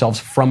insulate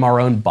ourselves from our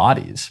own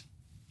bodies.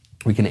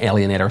 We can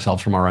alienate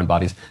ourselves from our own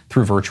bodies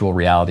through virtual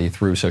reality,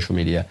 through social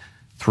media,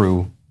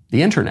 through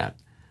the internet.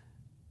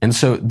 And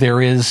so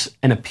there is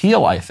an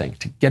appeal, I think,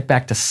 to get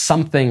back to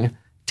something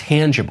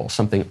tangible,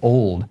 something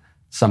old,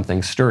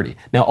 something sturdy.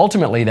 Now,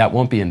 ultimately, that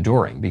won't be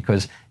enduring,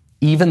 because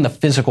even the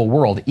physical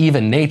world,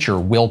 even nature,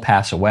 will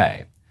pass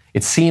away.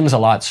 It seems a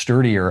lot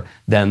sturdier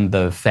than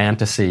the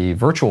fantasy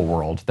virtual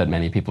world that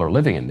many people are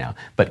living in now.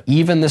 But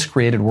even this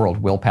created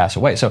world will pass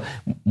away. So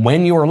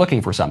when you are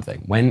looking for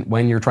something,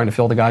 when you're trying to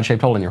fill the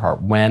God-shaped hole in your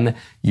heart, when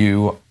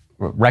you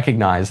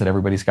recognize that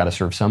everybody's got to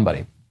serve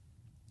somebody,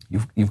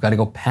 you've got to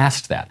go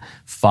past that.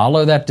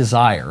 Follow that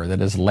desire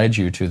that has led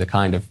you to the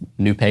kind of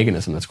new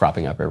paganism that's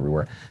cropping up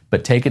everywhere,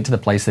 but take it to the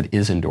place that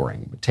is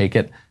enduring. Take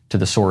it to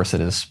the source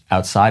that is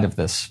outside of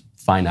this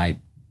finite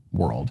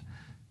world.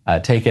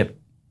 Take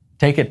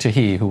it to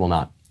him who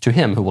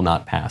will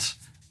not pass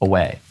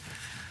away.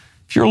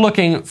 If you're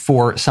looking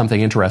for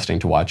something interesting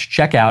to watch,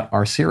 check out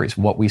our series,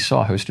 What We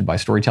Saw, hosted by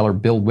storyteller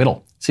Bill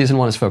Whittle. Season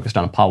 1 is focused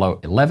on Apollo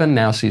 11.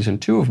 Now Season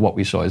 2 of What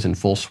We Saw is in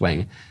full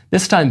swing.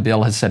 This time,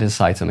 Bill has set his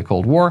sights on the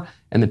Cold War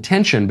and the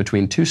tension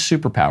between two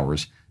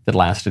superpowers that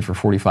lasted for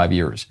 45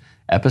 years.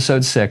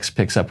 Episode 6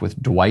 picks up with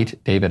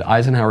Dwight David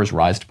Eisenhower's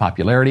rise to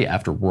popularity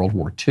after World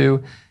War II,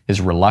 his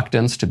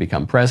reluctance to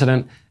become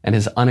president, and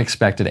his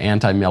unexpected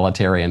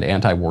anti-military and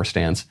anti-war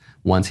stance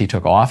once he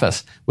took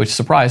office, which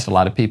surprised a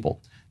lot of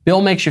people.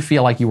 Bill makes you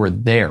feel like you were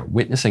there,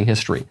 witnessing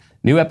history.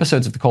 New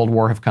episodes of the Cold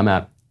War have come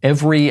out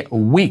every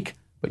week,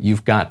 but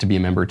you've got to be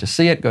a member to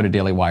see it. Go to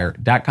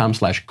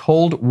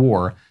dailywire.com/Cold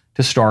War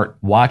to start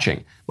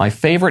watching. My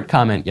favorite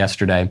comment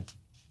yesterday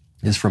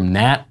is from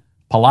Nat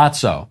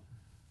Palazzo,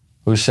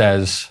 who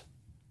says,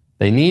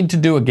 they need to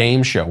do a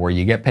game show where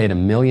you get paid $1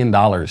 million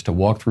to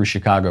walk through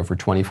Chicago for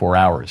 24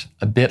 hours,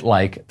 a bit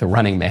like The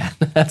Running Man.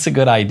 That's a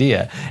good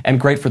idea, and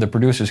great for the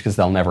producers because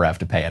they'll never have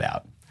to pay it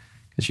out.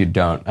 Because you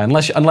don't,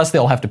 unless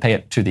they'll have to pay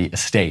it to the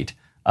estate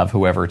of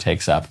whoever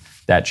takes up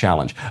that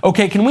challenge.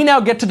 Okay, can we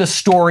now get to the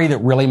story that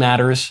really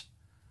matters?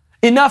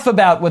 Enough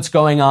about what's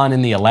going on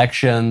in the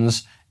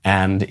elections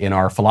and in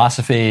our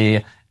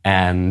philosophy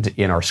and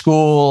in our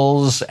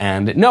schools.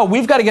 And no,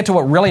 we've got to get to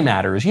what really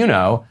matters. You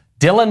know,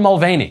 Dylan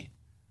Mulvaney.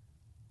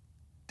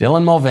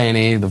 Dylan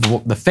Mulvaney,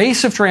 the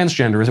face of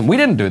transgenderism. We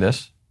didn't do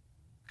this.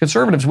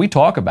 Conservatives, we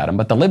talk about him,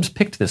 but the libs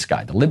picked this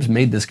guy. The libs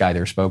made this guy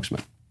their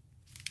spokesman.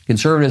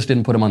 Conservatives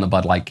didn't put him on the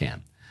Bud Light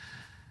can.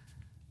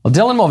 Well,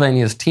 Dylan Mulvaney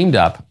has teamed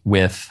up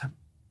with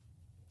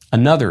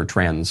another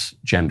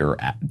transgender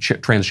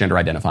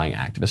identifying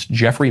activist,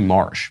 Jeffrey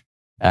Marsh.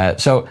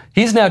 So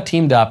he's now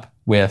teamed up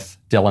with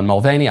Dylan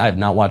Mulvaney. I have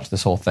not watched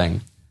this whole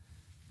thing.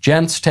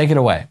 Gents, take it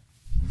away.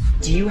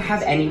 Do you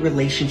have any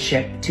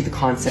relationship to the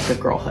concept of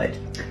girlhood?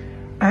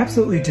 I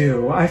absolutely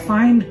do. I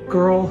find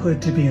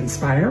girlhood to be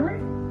inspiring.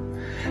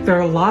 There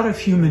are a lot of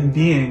human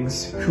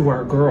beings who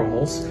are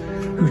girls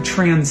who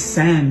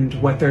transcend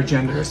what their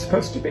gender is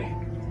supposed to be.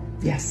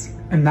 Yes.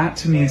 And that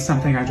to me is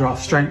something I draw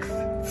strength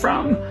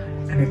from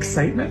and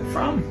excitement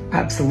from.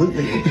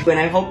 Absolutely. And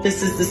I hope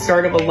this is the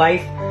start of a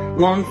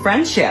lifelong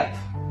friendship.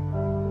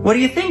 What do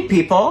you think,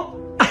 people?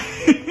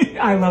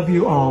 I love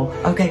you all.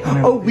 Okay.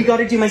 Oh, we got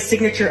to do my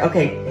signature.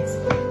 Okay.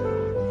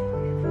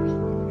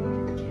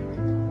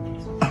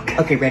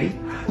 Okay, ready?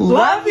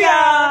 Love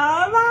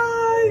ya!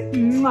 Bye!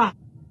 Mwah.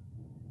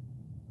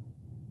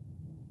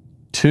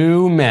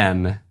 Two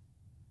men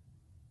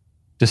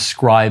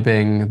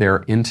describing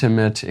their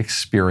intimate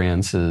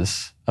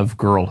experiences of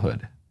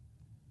girlhood,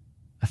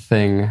 a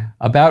thing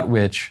about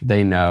which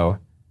they know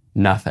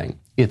nothing.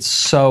 It's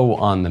so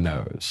on the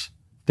nose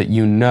that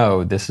you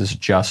know this is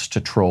just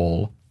to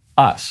troll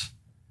us.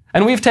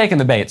 And we've taken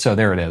the bait, so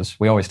there it is.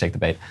 We always take the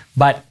bait.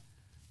 But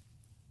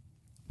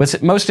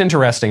what's most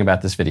interesting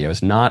about this video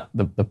is not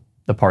the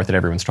part that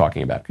everyone's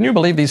talking about. Can you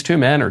believe these two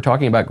men are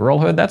talking about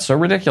girlhood? That's so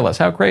ridiculous.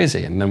 How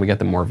crazy. And then we get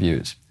them more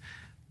views.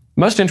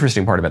 The most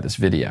interesting part about this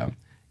video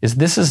is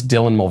this is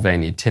Dylan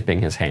Mulvaney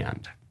tipping his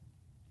hand.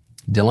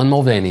 Dylan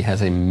Mulvaney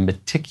has a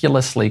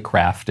meticulously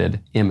crafted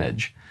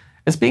image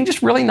as being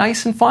just really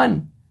nice and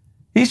fun.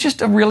 He's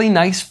just a really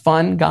nice,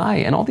 fun guy.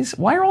 And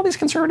why are all these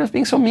conservatives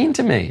being so mean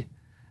to me? And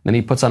then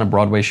he puts on a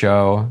Broadway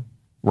show,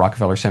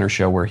 Rockefeller Center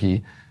show, where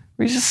he's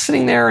just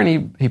sitting there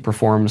and he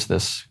performs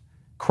this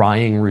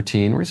crying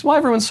routine where he says, well,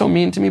 everyone's so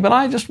mean to me, but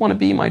I just want to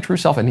be my true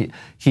self. And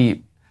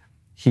he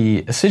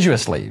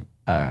assiduously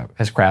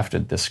has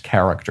crafted this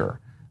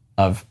character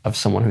of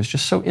someone who's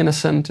just so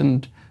innocent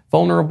and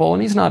vulnerable,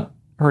 and he's not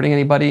hurting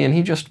anybody, and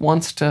he just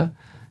wants to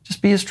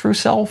just be his true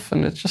self,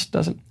 and it just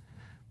doesn't.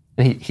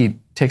 And he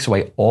takes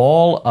away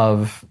all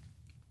of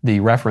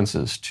the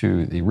references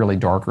to the really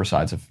darker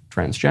sides of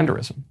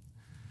transgenderism.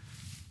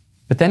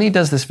 But then he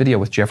does this video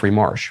with Jeffrey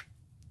Marsh,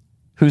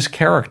 whose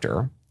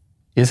character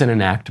is an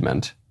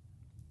enactment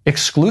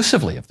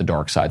exclusively of the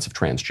dark sides of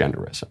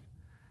transgenderism,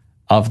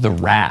 of the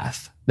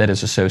wrath that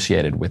is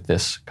associated with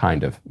this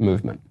kind of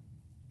movement.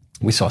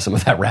 We saw some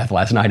of that wrath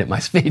last night at my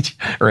speech,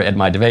 or at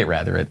my debate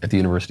rather, at the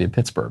University of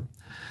Pittsburgh.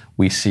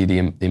 We see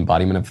the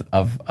embodiment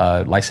of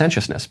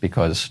licentiousness,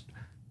 because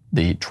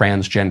the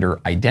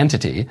transgender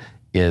identity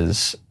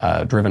is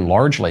driven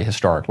largely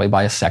historically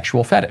by a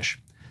sexual fetish.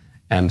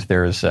 And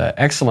there's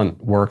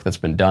excellent work that's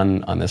been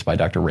done on this by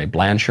Dr. Ray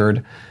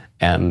Blanchard,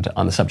 and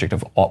on the subject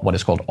of what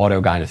is called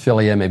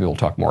autogynephilia. Maybe we'll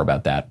talk more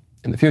about that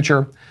in the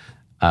future.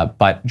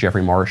 But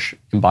Jeffrey Marsh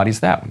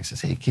embodies that when he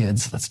says, hey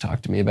kids, let's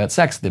talk to me about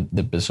sex. The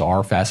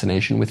bizarre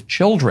fascination with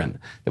children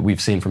that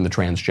we've seen from the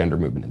transgender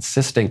movement,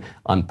 insisting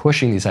on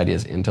pushing these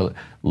ideas into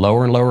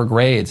lower and lower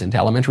grades, into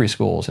elementary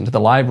schools, into the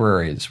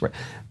libraries,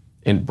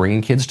 and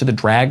bringing kids to the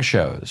drag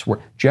shows. Where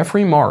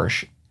Jeffrey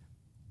Marsh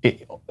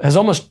has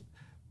almost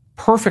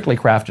perfectly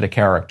crafted a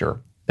character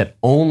that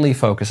only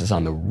focuses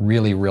on the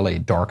really, really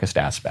darkest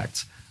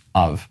aspects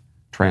of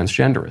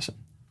transgenderism.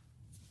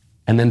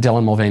 And then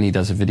Dylan Mulvaney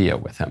does a video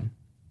with him,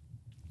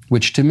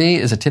 which to me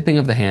is a tipping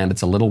of the hand.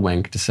 It's a little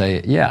wink to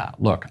say, yeah,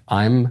 look,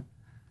 I'm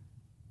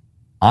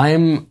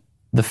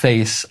the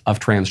face of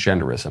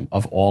transgenderism,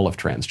 of all of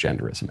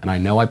transgenderism. And I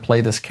know I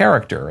play this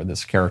character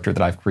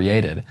that I've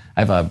created.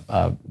 I have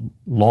a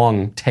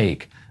long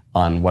take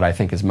on what I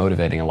think is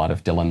motivating a lot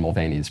of Dylan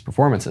Mulvaney's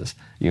performances.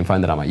 You can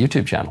find that on my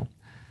YouTube channel.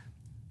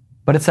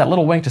 But it's that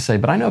little wink to say,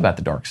 but I know about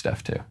the dark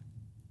stuff too.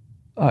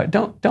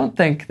 Don't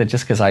think that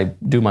just because I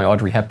do my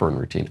Audrey Hepburn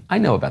routine, I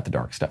know about the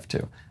dark stuff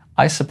too.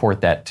 I support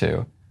that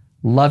too.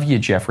 Love you,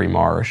 Jeffrey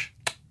Marsh.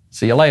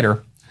 See you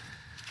later.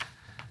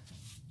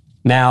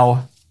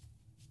 Now,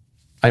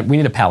 we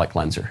need a palate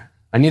cleanser.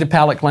 I need a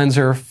palate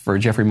cleanser for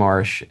Jeffrey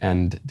Marsh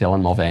and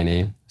Dylan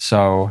Mulvaney.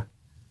 So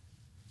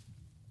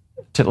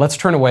let's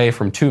turn away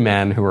from two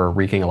men who are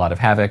wreaking a lot of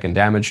havoc and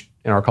damage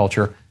in our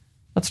culture.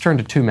 Let's turn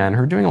to two men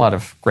who are doing a lot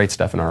of great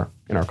stuff in our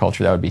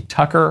culture. That would be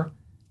Tucker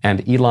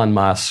and Elon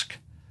Musk,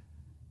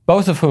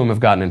 both of whom have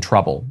gotten in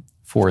trouble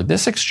for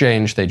this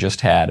exchange they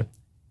just had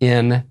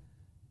in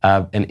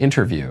an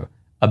interview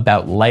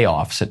about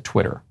layoffs at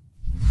Twitter.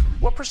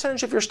 What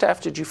percentage of your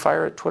staff did you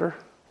fire at Twitter?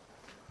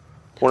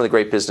 One of the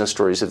great business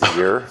stories of the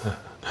year.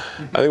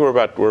 I think we're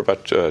about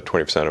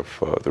 20%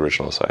 of the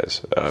original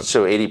size.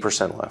 So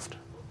 80% left.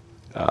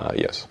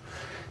 Yes.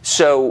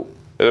 So.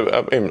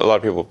 I mean, a lot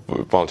of people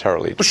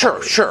voluntarily.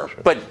 Sure.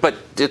 But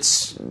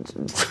it's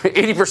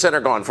 80% are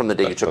gone from the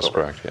day you took over. That's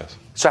correct, yes.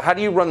 So how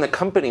do you run the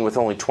company with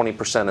only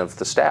 20% of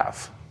the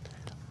staff?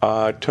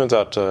 It turns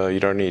out you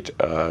don't need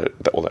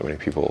that many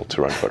people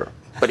to run Twitter.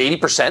 But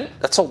 80%?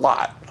 That's a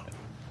lot.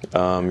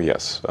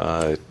 Yes.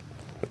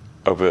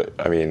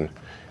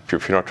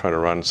 If you're not trying to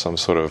run some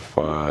sort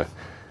of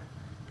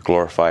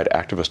glorified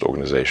activist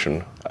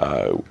organization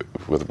and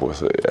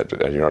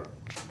you're not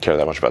care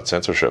that much about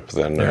censorship,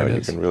 then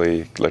you can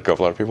really let go of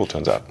a lot of people, it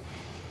turns out.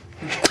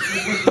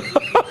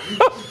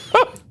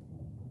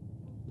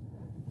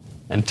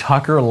 And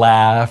Tucker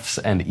laughs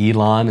and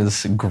Elon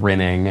is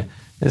grinning.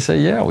 They say,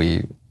 yeah,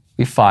 we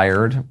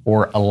fired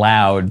or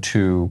allowed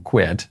to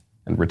quit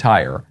and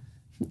retire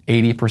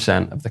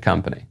 80% of the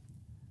company.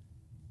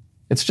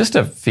 It's just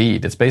a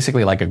feed. It's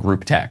basically like a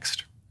group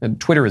text. And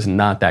Twitter is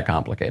not that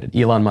complicated.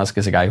 Elon Musk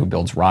is a guy who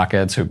builds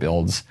rockets, who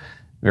builds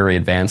very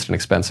advanced and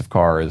expensive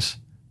cars.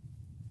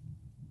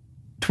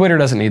 Twitter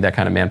doesn't need that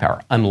kind of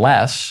manpower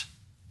unless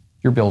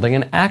you're building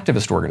an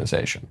activist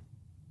organization.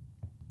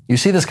 You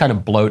see this kind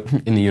of bloat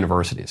in the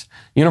universities.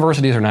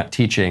 Universities are not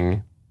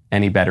teaching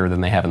any better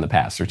than they have in the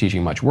past. They're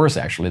teaching much worse,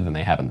 actually, than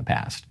they have in the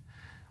past.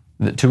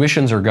 The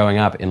tuitions are going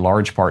up in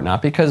large part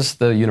not because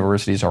the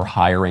universities are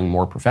hiring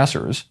more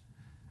professors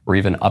or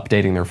even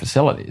updating their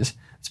facilities.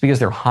 It's because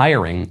they're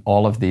hiring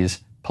all of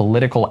these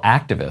political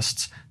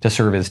activists to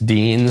serve as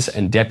deans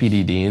and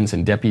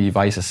deputy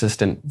vice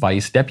assistant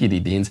vice deputy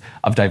deans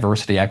of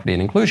diversity, equity,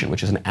 and inclusion,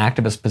 which is an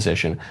activist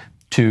position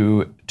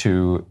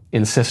to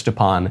insist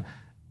upon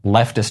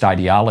leftist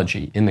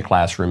ideology in the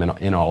classroom and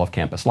in all of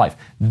campus life.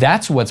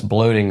 That's what's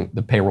bloating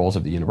the payrolls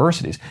of the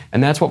universities.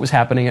 And that's what was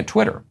happening at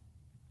Twitter.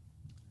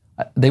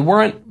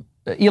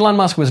 Elon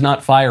Musk was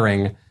not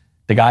firing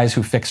the guys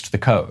who fixed the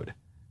code.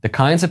 The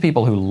kinds of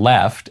people who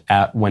left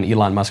when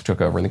Elon Musk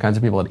took over and the kinds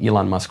of people that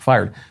Elon Musk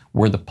fired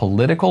were the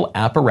political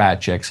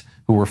apparatchiks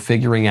who were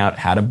figuring out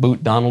how to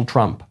boot Donald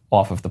Trump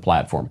off of the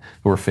platform,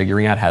 who were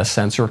figuring out how to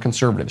censor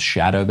conservatives,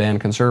 shadow ban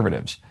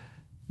conservatives,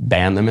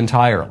 ban them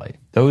entirely.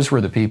 Those were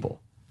the people.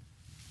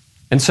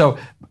 And so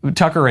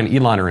Tucker and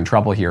Elon are in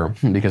trouble here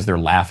because they're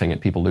laughing at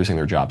people losing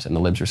their jobs. And the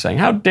libs are saying,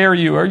 how dare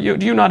you?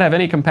 Do you not have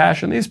any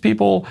compassion? These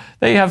people,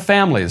 they have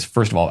families.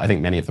 First of all, I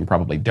think many of them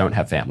probably don't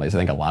have families. I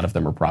think a lot of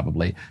them are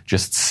probably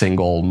just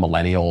single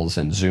millennials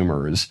and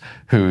Zoomers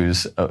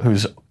whose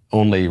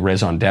only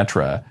raison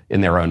d'etre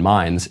in their own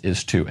minds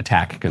is to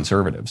attack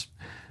conservatives.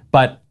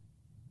 But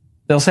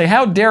they'll say,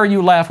 how dare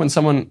you laugh when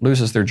someone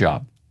loses their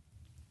job?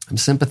 I'm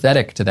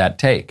sympathetic to that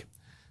take.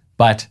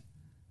 But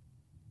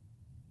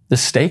the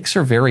stakes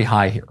are very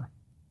high here.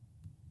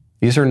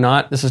 This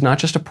is not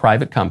just a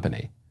private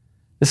company.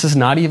 This is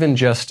not even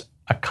just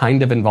a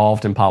kind of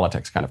involved in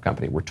politics kind of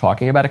company. We're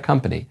talking about a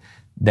company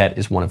that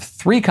is one of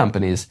 3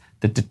 companies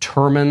that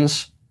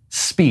determines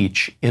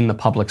speech in the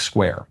public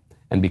square.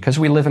 And because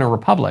we live in a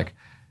republic,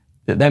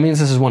 that means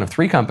this is one of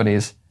 3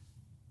 companies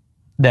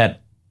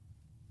that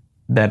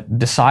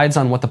decides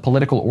on what the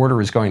political order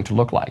is going to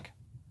look like.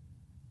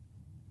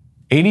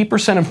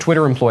 80% of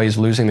Twitter employees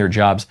losing their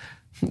jobs,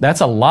 that's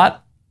a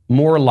lot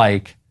more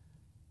like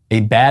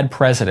a bad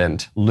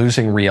president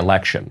losing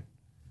re-election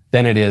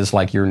than it is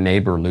like your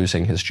neighbor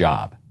losing his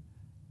job.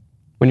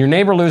 When your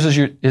neighbor loses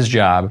his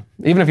job,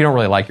 even if you don't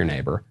really like your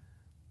neighbor,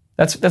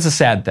 that's a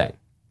sad thing.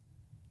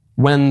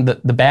 When the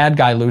bad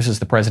guy loses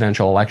the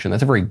presidential election,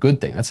 that's a very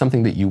good thing. That's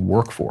something that you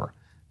work for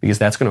because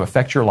that's going to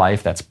affect your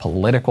life. That's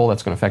political.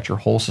 That's going to affect your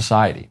whole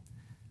society.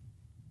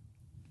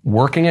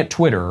 Working at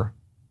Twitter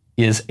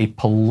is a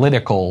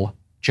political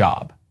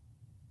job.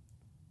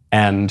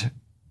 And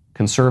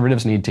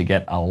conservatives need to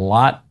get a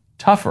lot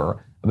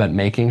tougher about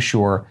making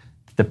sure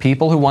the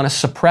people who want to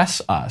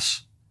suppress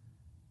us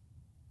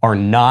are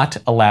not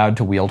allowed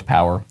to wield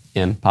power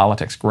in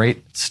politics.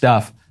 Great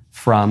stuff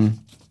from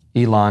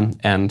Elon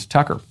and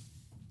Tucker.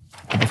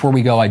 But before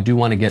we go, I do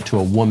want to get to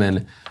a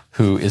woman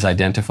who is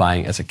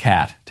identifying as a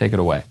cat. Take it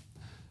away.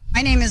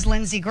 My name is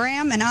Lindsey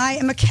Graham, and I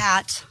am a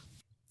cat.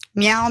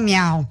 Meow,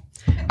 meow.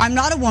 I'm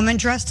not a woman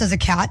dressed as a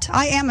cat.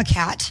 I am a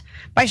cat.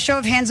 By show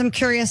of hands, I'm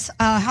curious,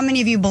 how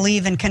many of you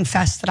believe and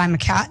confess that I'm a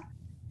cat?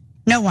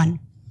 No one.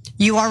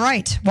 You are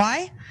right.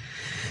 Why?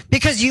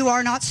 Because you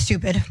are not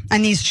stupid,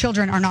 and these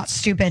children are not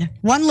stupid.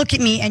 One look at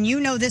me, and you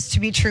know this to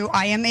be true.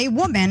 I am a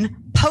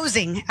woman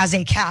posing as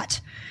a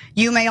cat.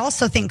 You may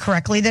also think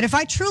correctly that if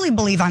I truly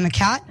believe I'm a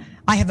cat,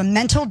 I have a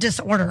mental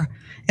disorder.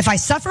 If I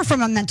suffer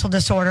from a mental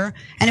disorder,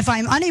 and if I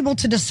am unable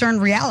to discern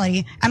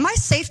reality, am I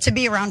safe to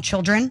be around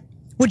children?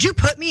 Would you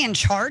put me in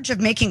charge of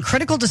making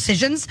critical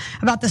decisions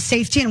about the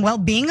safety and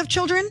well-being of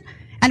children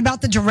and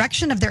about the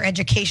direction of their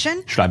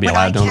education? Should I be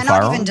allowed to when I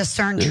cannot even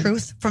discern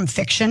truth from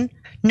fiction?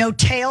 No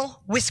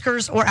tail,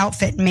 whiskers, or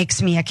outfit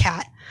makes me a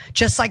cat.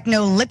 Just like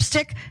no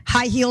lipstick,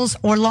 high heels,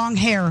 or long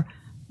hair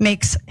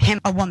makes him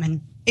a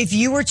woman. If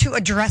you were to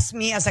address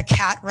me as a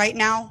cat right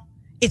now,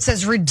 it's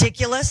as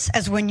ridiculous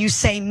as when you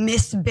say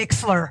Miss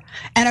Bixler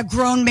and a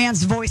grown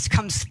man's voice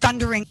comes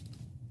thundering.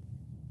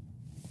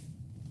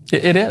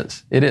 It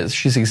is. It is.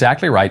 She's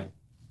exactly right.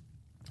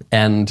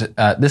 And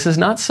this is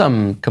not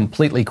some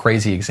completely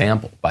crazy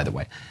example, by the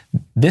way.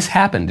 This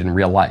happened in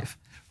real life.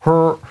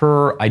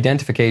 Her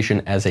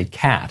identification as a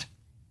cat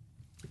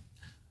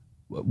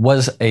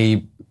was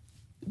a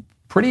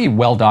pretty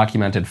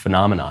well-documented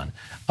phenomenon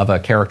of a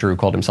character who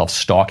called himself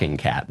Stalking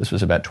Cat. This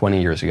was about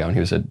 20 years ago, and he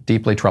was a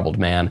deeply troubled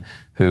man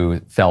who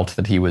felt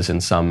that he was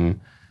in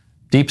some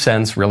deep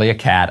sense really a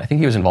cat. I think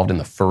he was involved in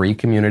the furry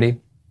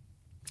community,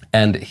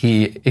 and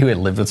he had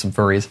lived with some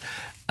furries.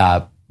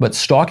 But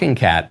Stalking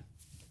Cat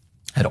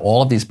had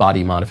all of these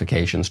body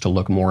modifications to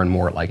look more and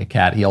more like a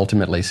cat. He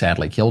ultimately,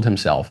 sadly, killed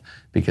himself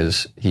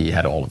because he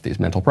had all of these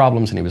mental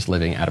problems and he was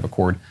living out of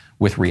accord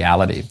with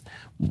reality.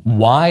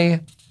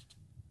 Why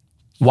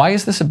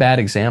is this a bad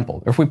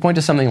example? Or if we point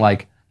to something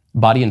like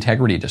body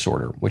integrity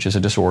disorder, which is a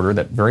disorder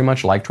that very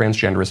much like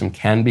transgenderism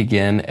can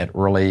begin at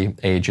early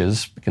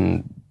ages,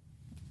 can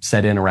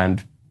set in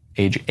around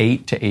age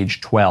 8 to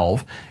age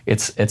 12.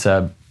 It's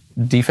a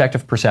defect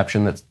of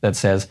perception that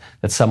says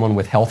that someone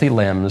with healthy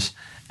limbs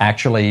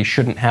actually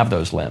shouldn't have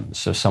those limbs.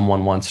 So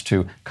someone wants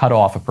to cut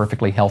off a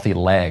perfectly healthy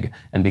leg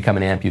and become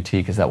an amputee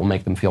because that will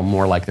make them feel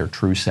more like their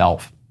true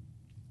self.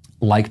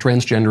 Like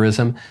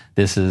transgenderism,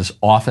 this is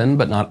often,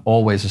 but not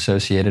always,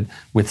 associated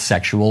with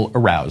sexual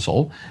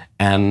arousal.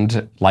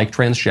 And like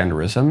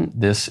transgenderism,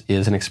 this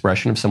is an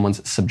expression of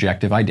someone's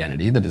subjective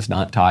identity that is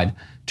not tied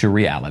to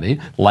reality.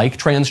 Like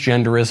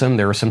transgenderism,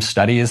 there are some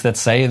studies that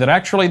say that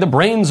actually the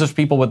brains of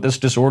people with this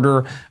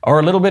disorder are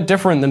a little bit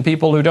different than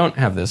people who don't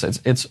have this.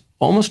 It's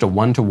almost a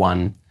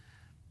one-to-one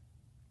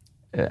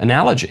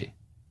analogy.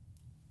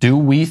 Do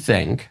we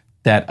think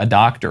that a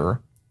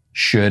doctor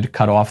should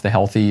cut off the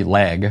healthy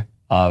leg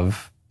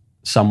of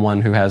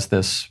someone who has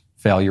this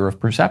failure of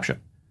perception?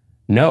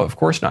 No, of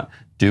course not.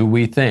 Do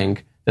we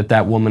think that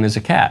that woman is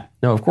a cat?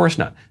 No, of course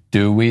not.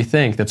 Do we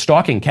think that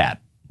Stalking Cat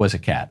was a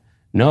cat?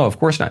 No, of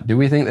course not. Do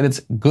we think that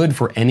it's good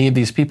for any of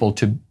these people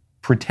to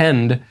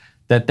pretend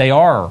that they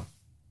are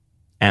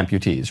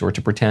amputees or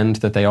to pretend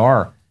that they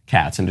are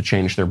cats and to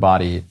change their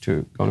body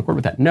to go in accord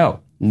with that?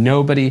 No,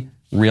 nobody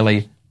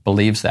really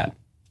believes that.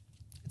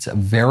 It's a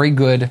very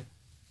good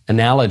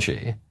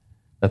analogy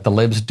that the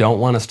libs don't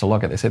want us to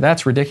look at. They say,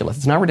 that's ridiculous.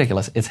 It's not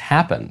ridiculous. It's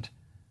happened.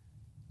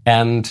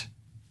 And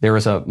there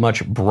is a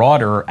much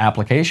broader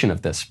application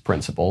of this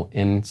principle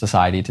in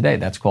society today.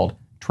 That's called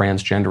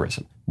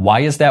transgenderism.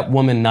 Why is that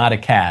woman not a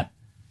cat,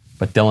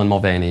 but Dylan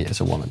Mulvaney is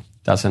a woman?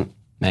 Doesn't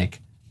make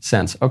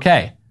sense.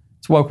 Okay,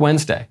 it's Woke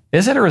Wednesday.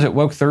 Is it, or is it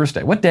Woke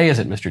Thursday? What day is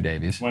it, Mr.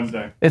 Davies?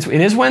 Wednesday. It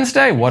is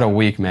Wednesday? What a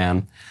week,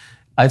 man.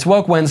 It's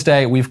Woke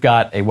Wednesday. We've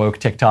got a woke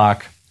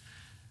TikTok.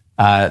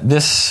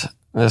 This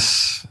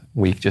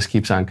week just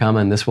keeps on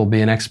coming. This will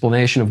be an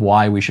explanation of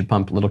why we should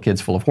pump little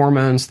kids full of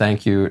hormones.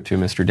 Thank you to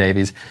Mr.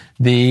 Davies.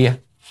 The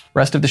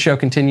rest of the show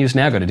continues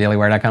now. Go to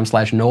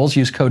dailywire.com/Knowles.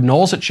 Use code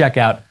Knowles at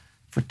checkout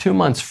for 2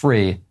 months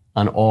free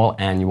on all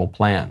annual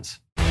plans.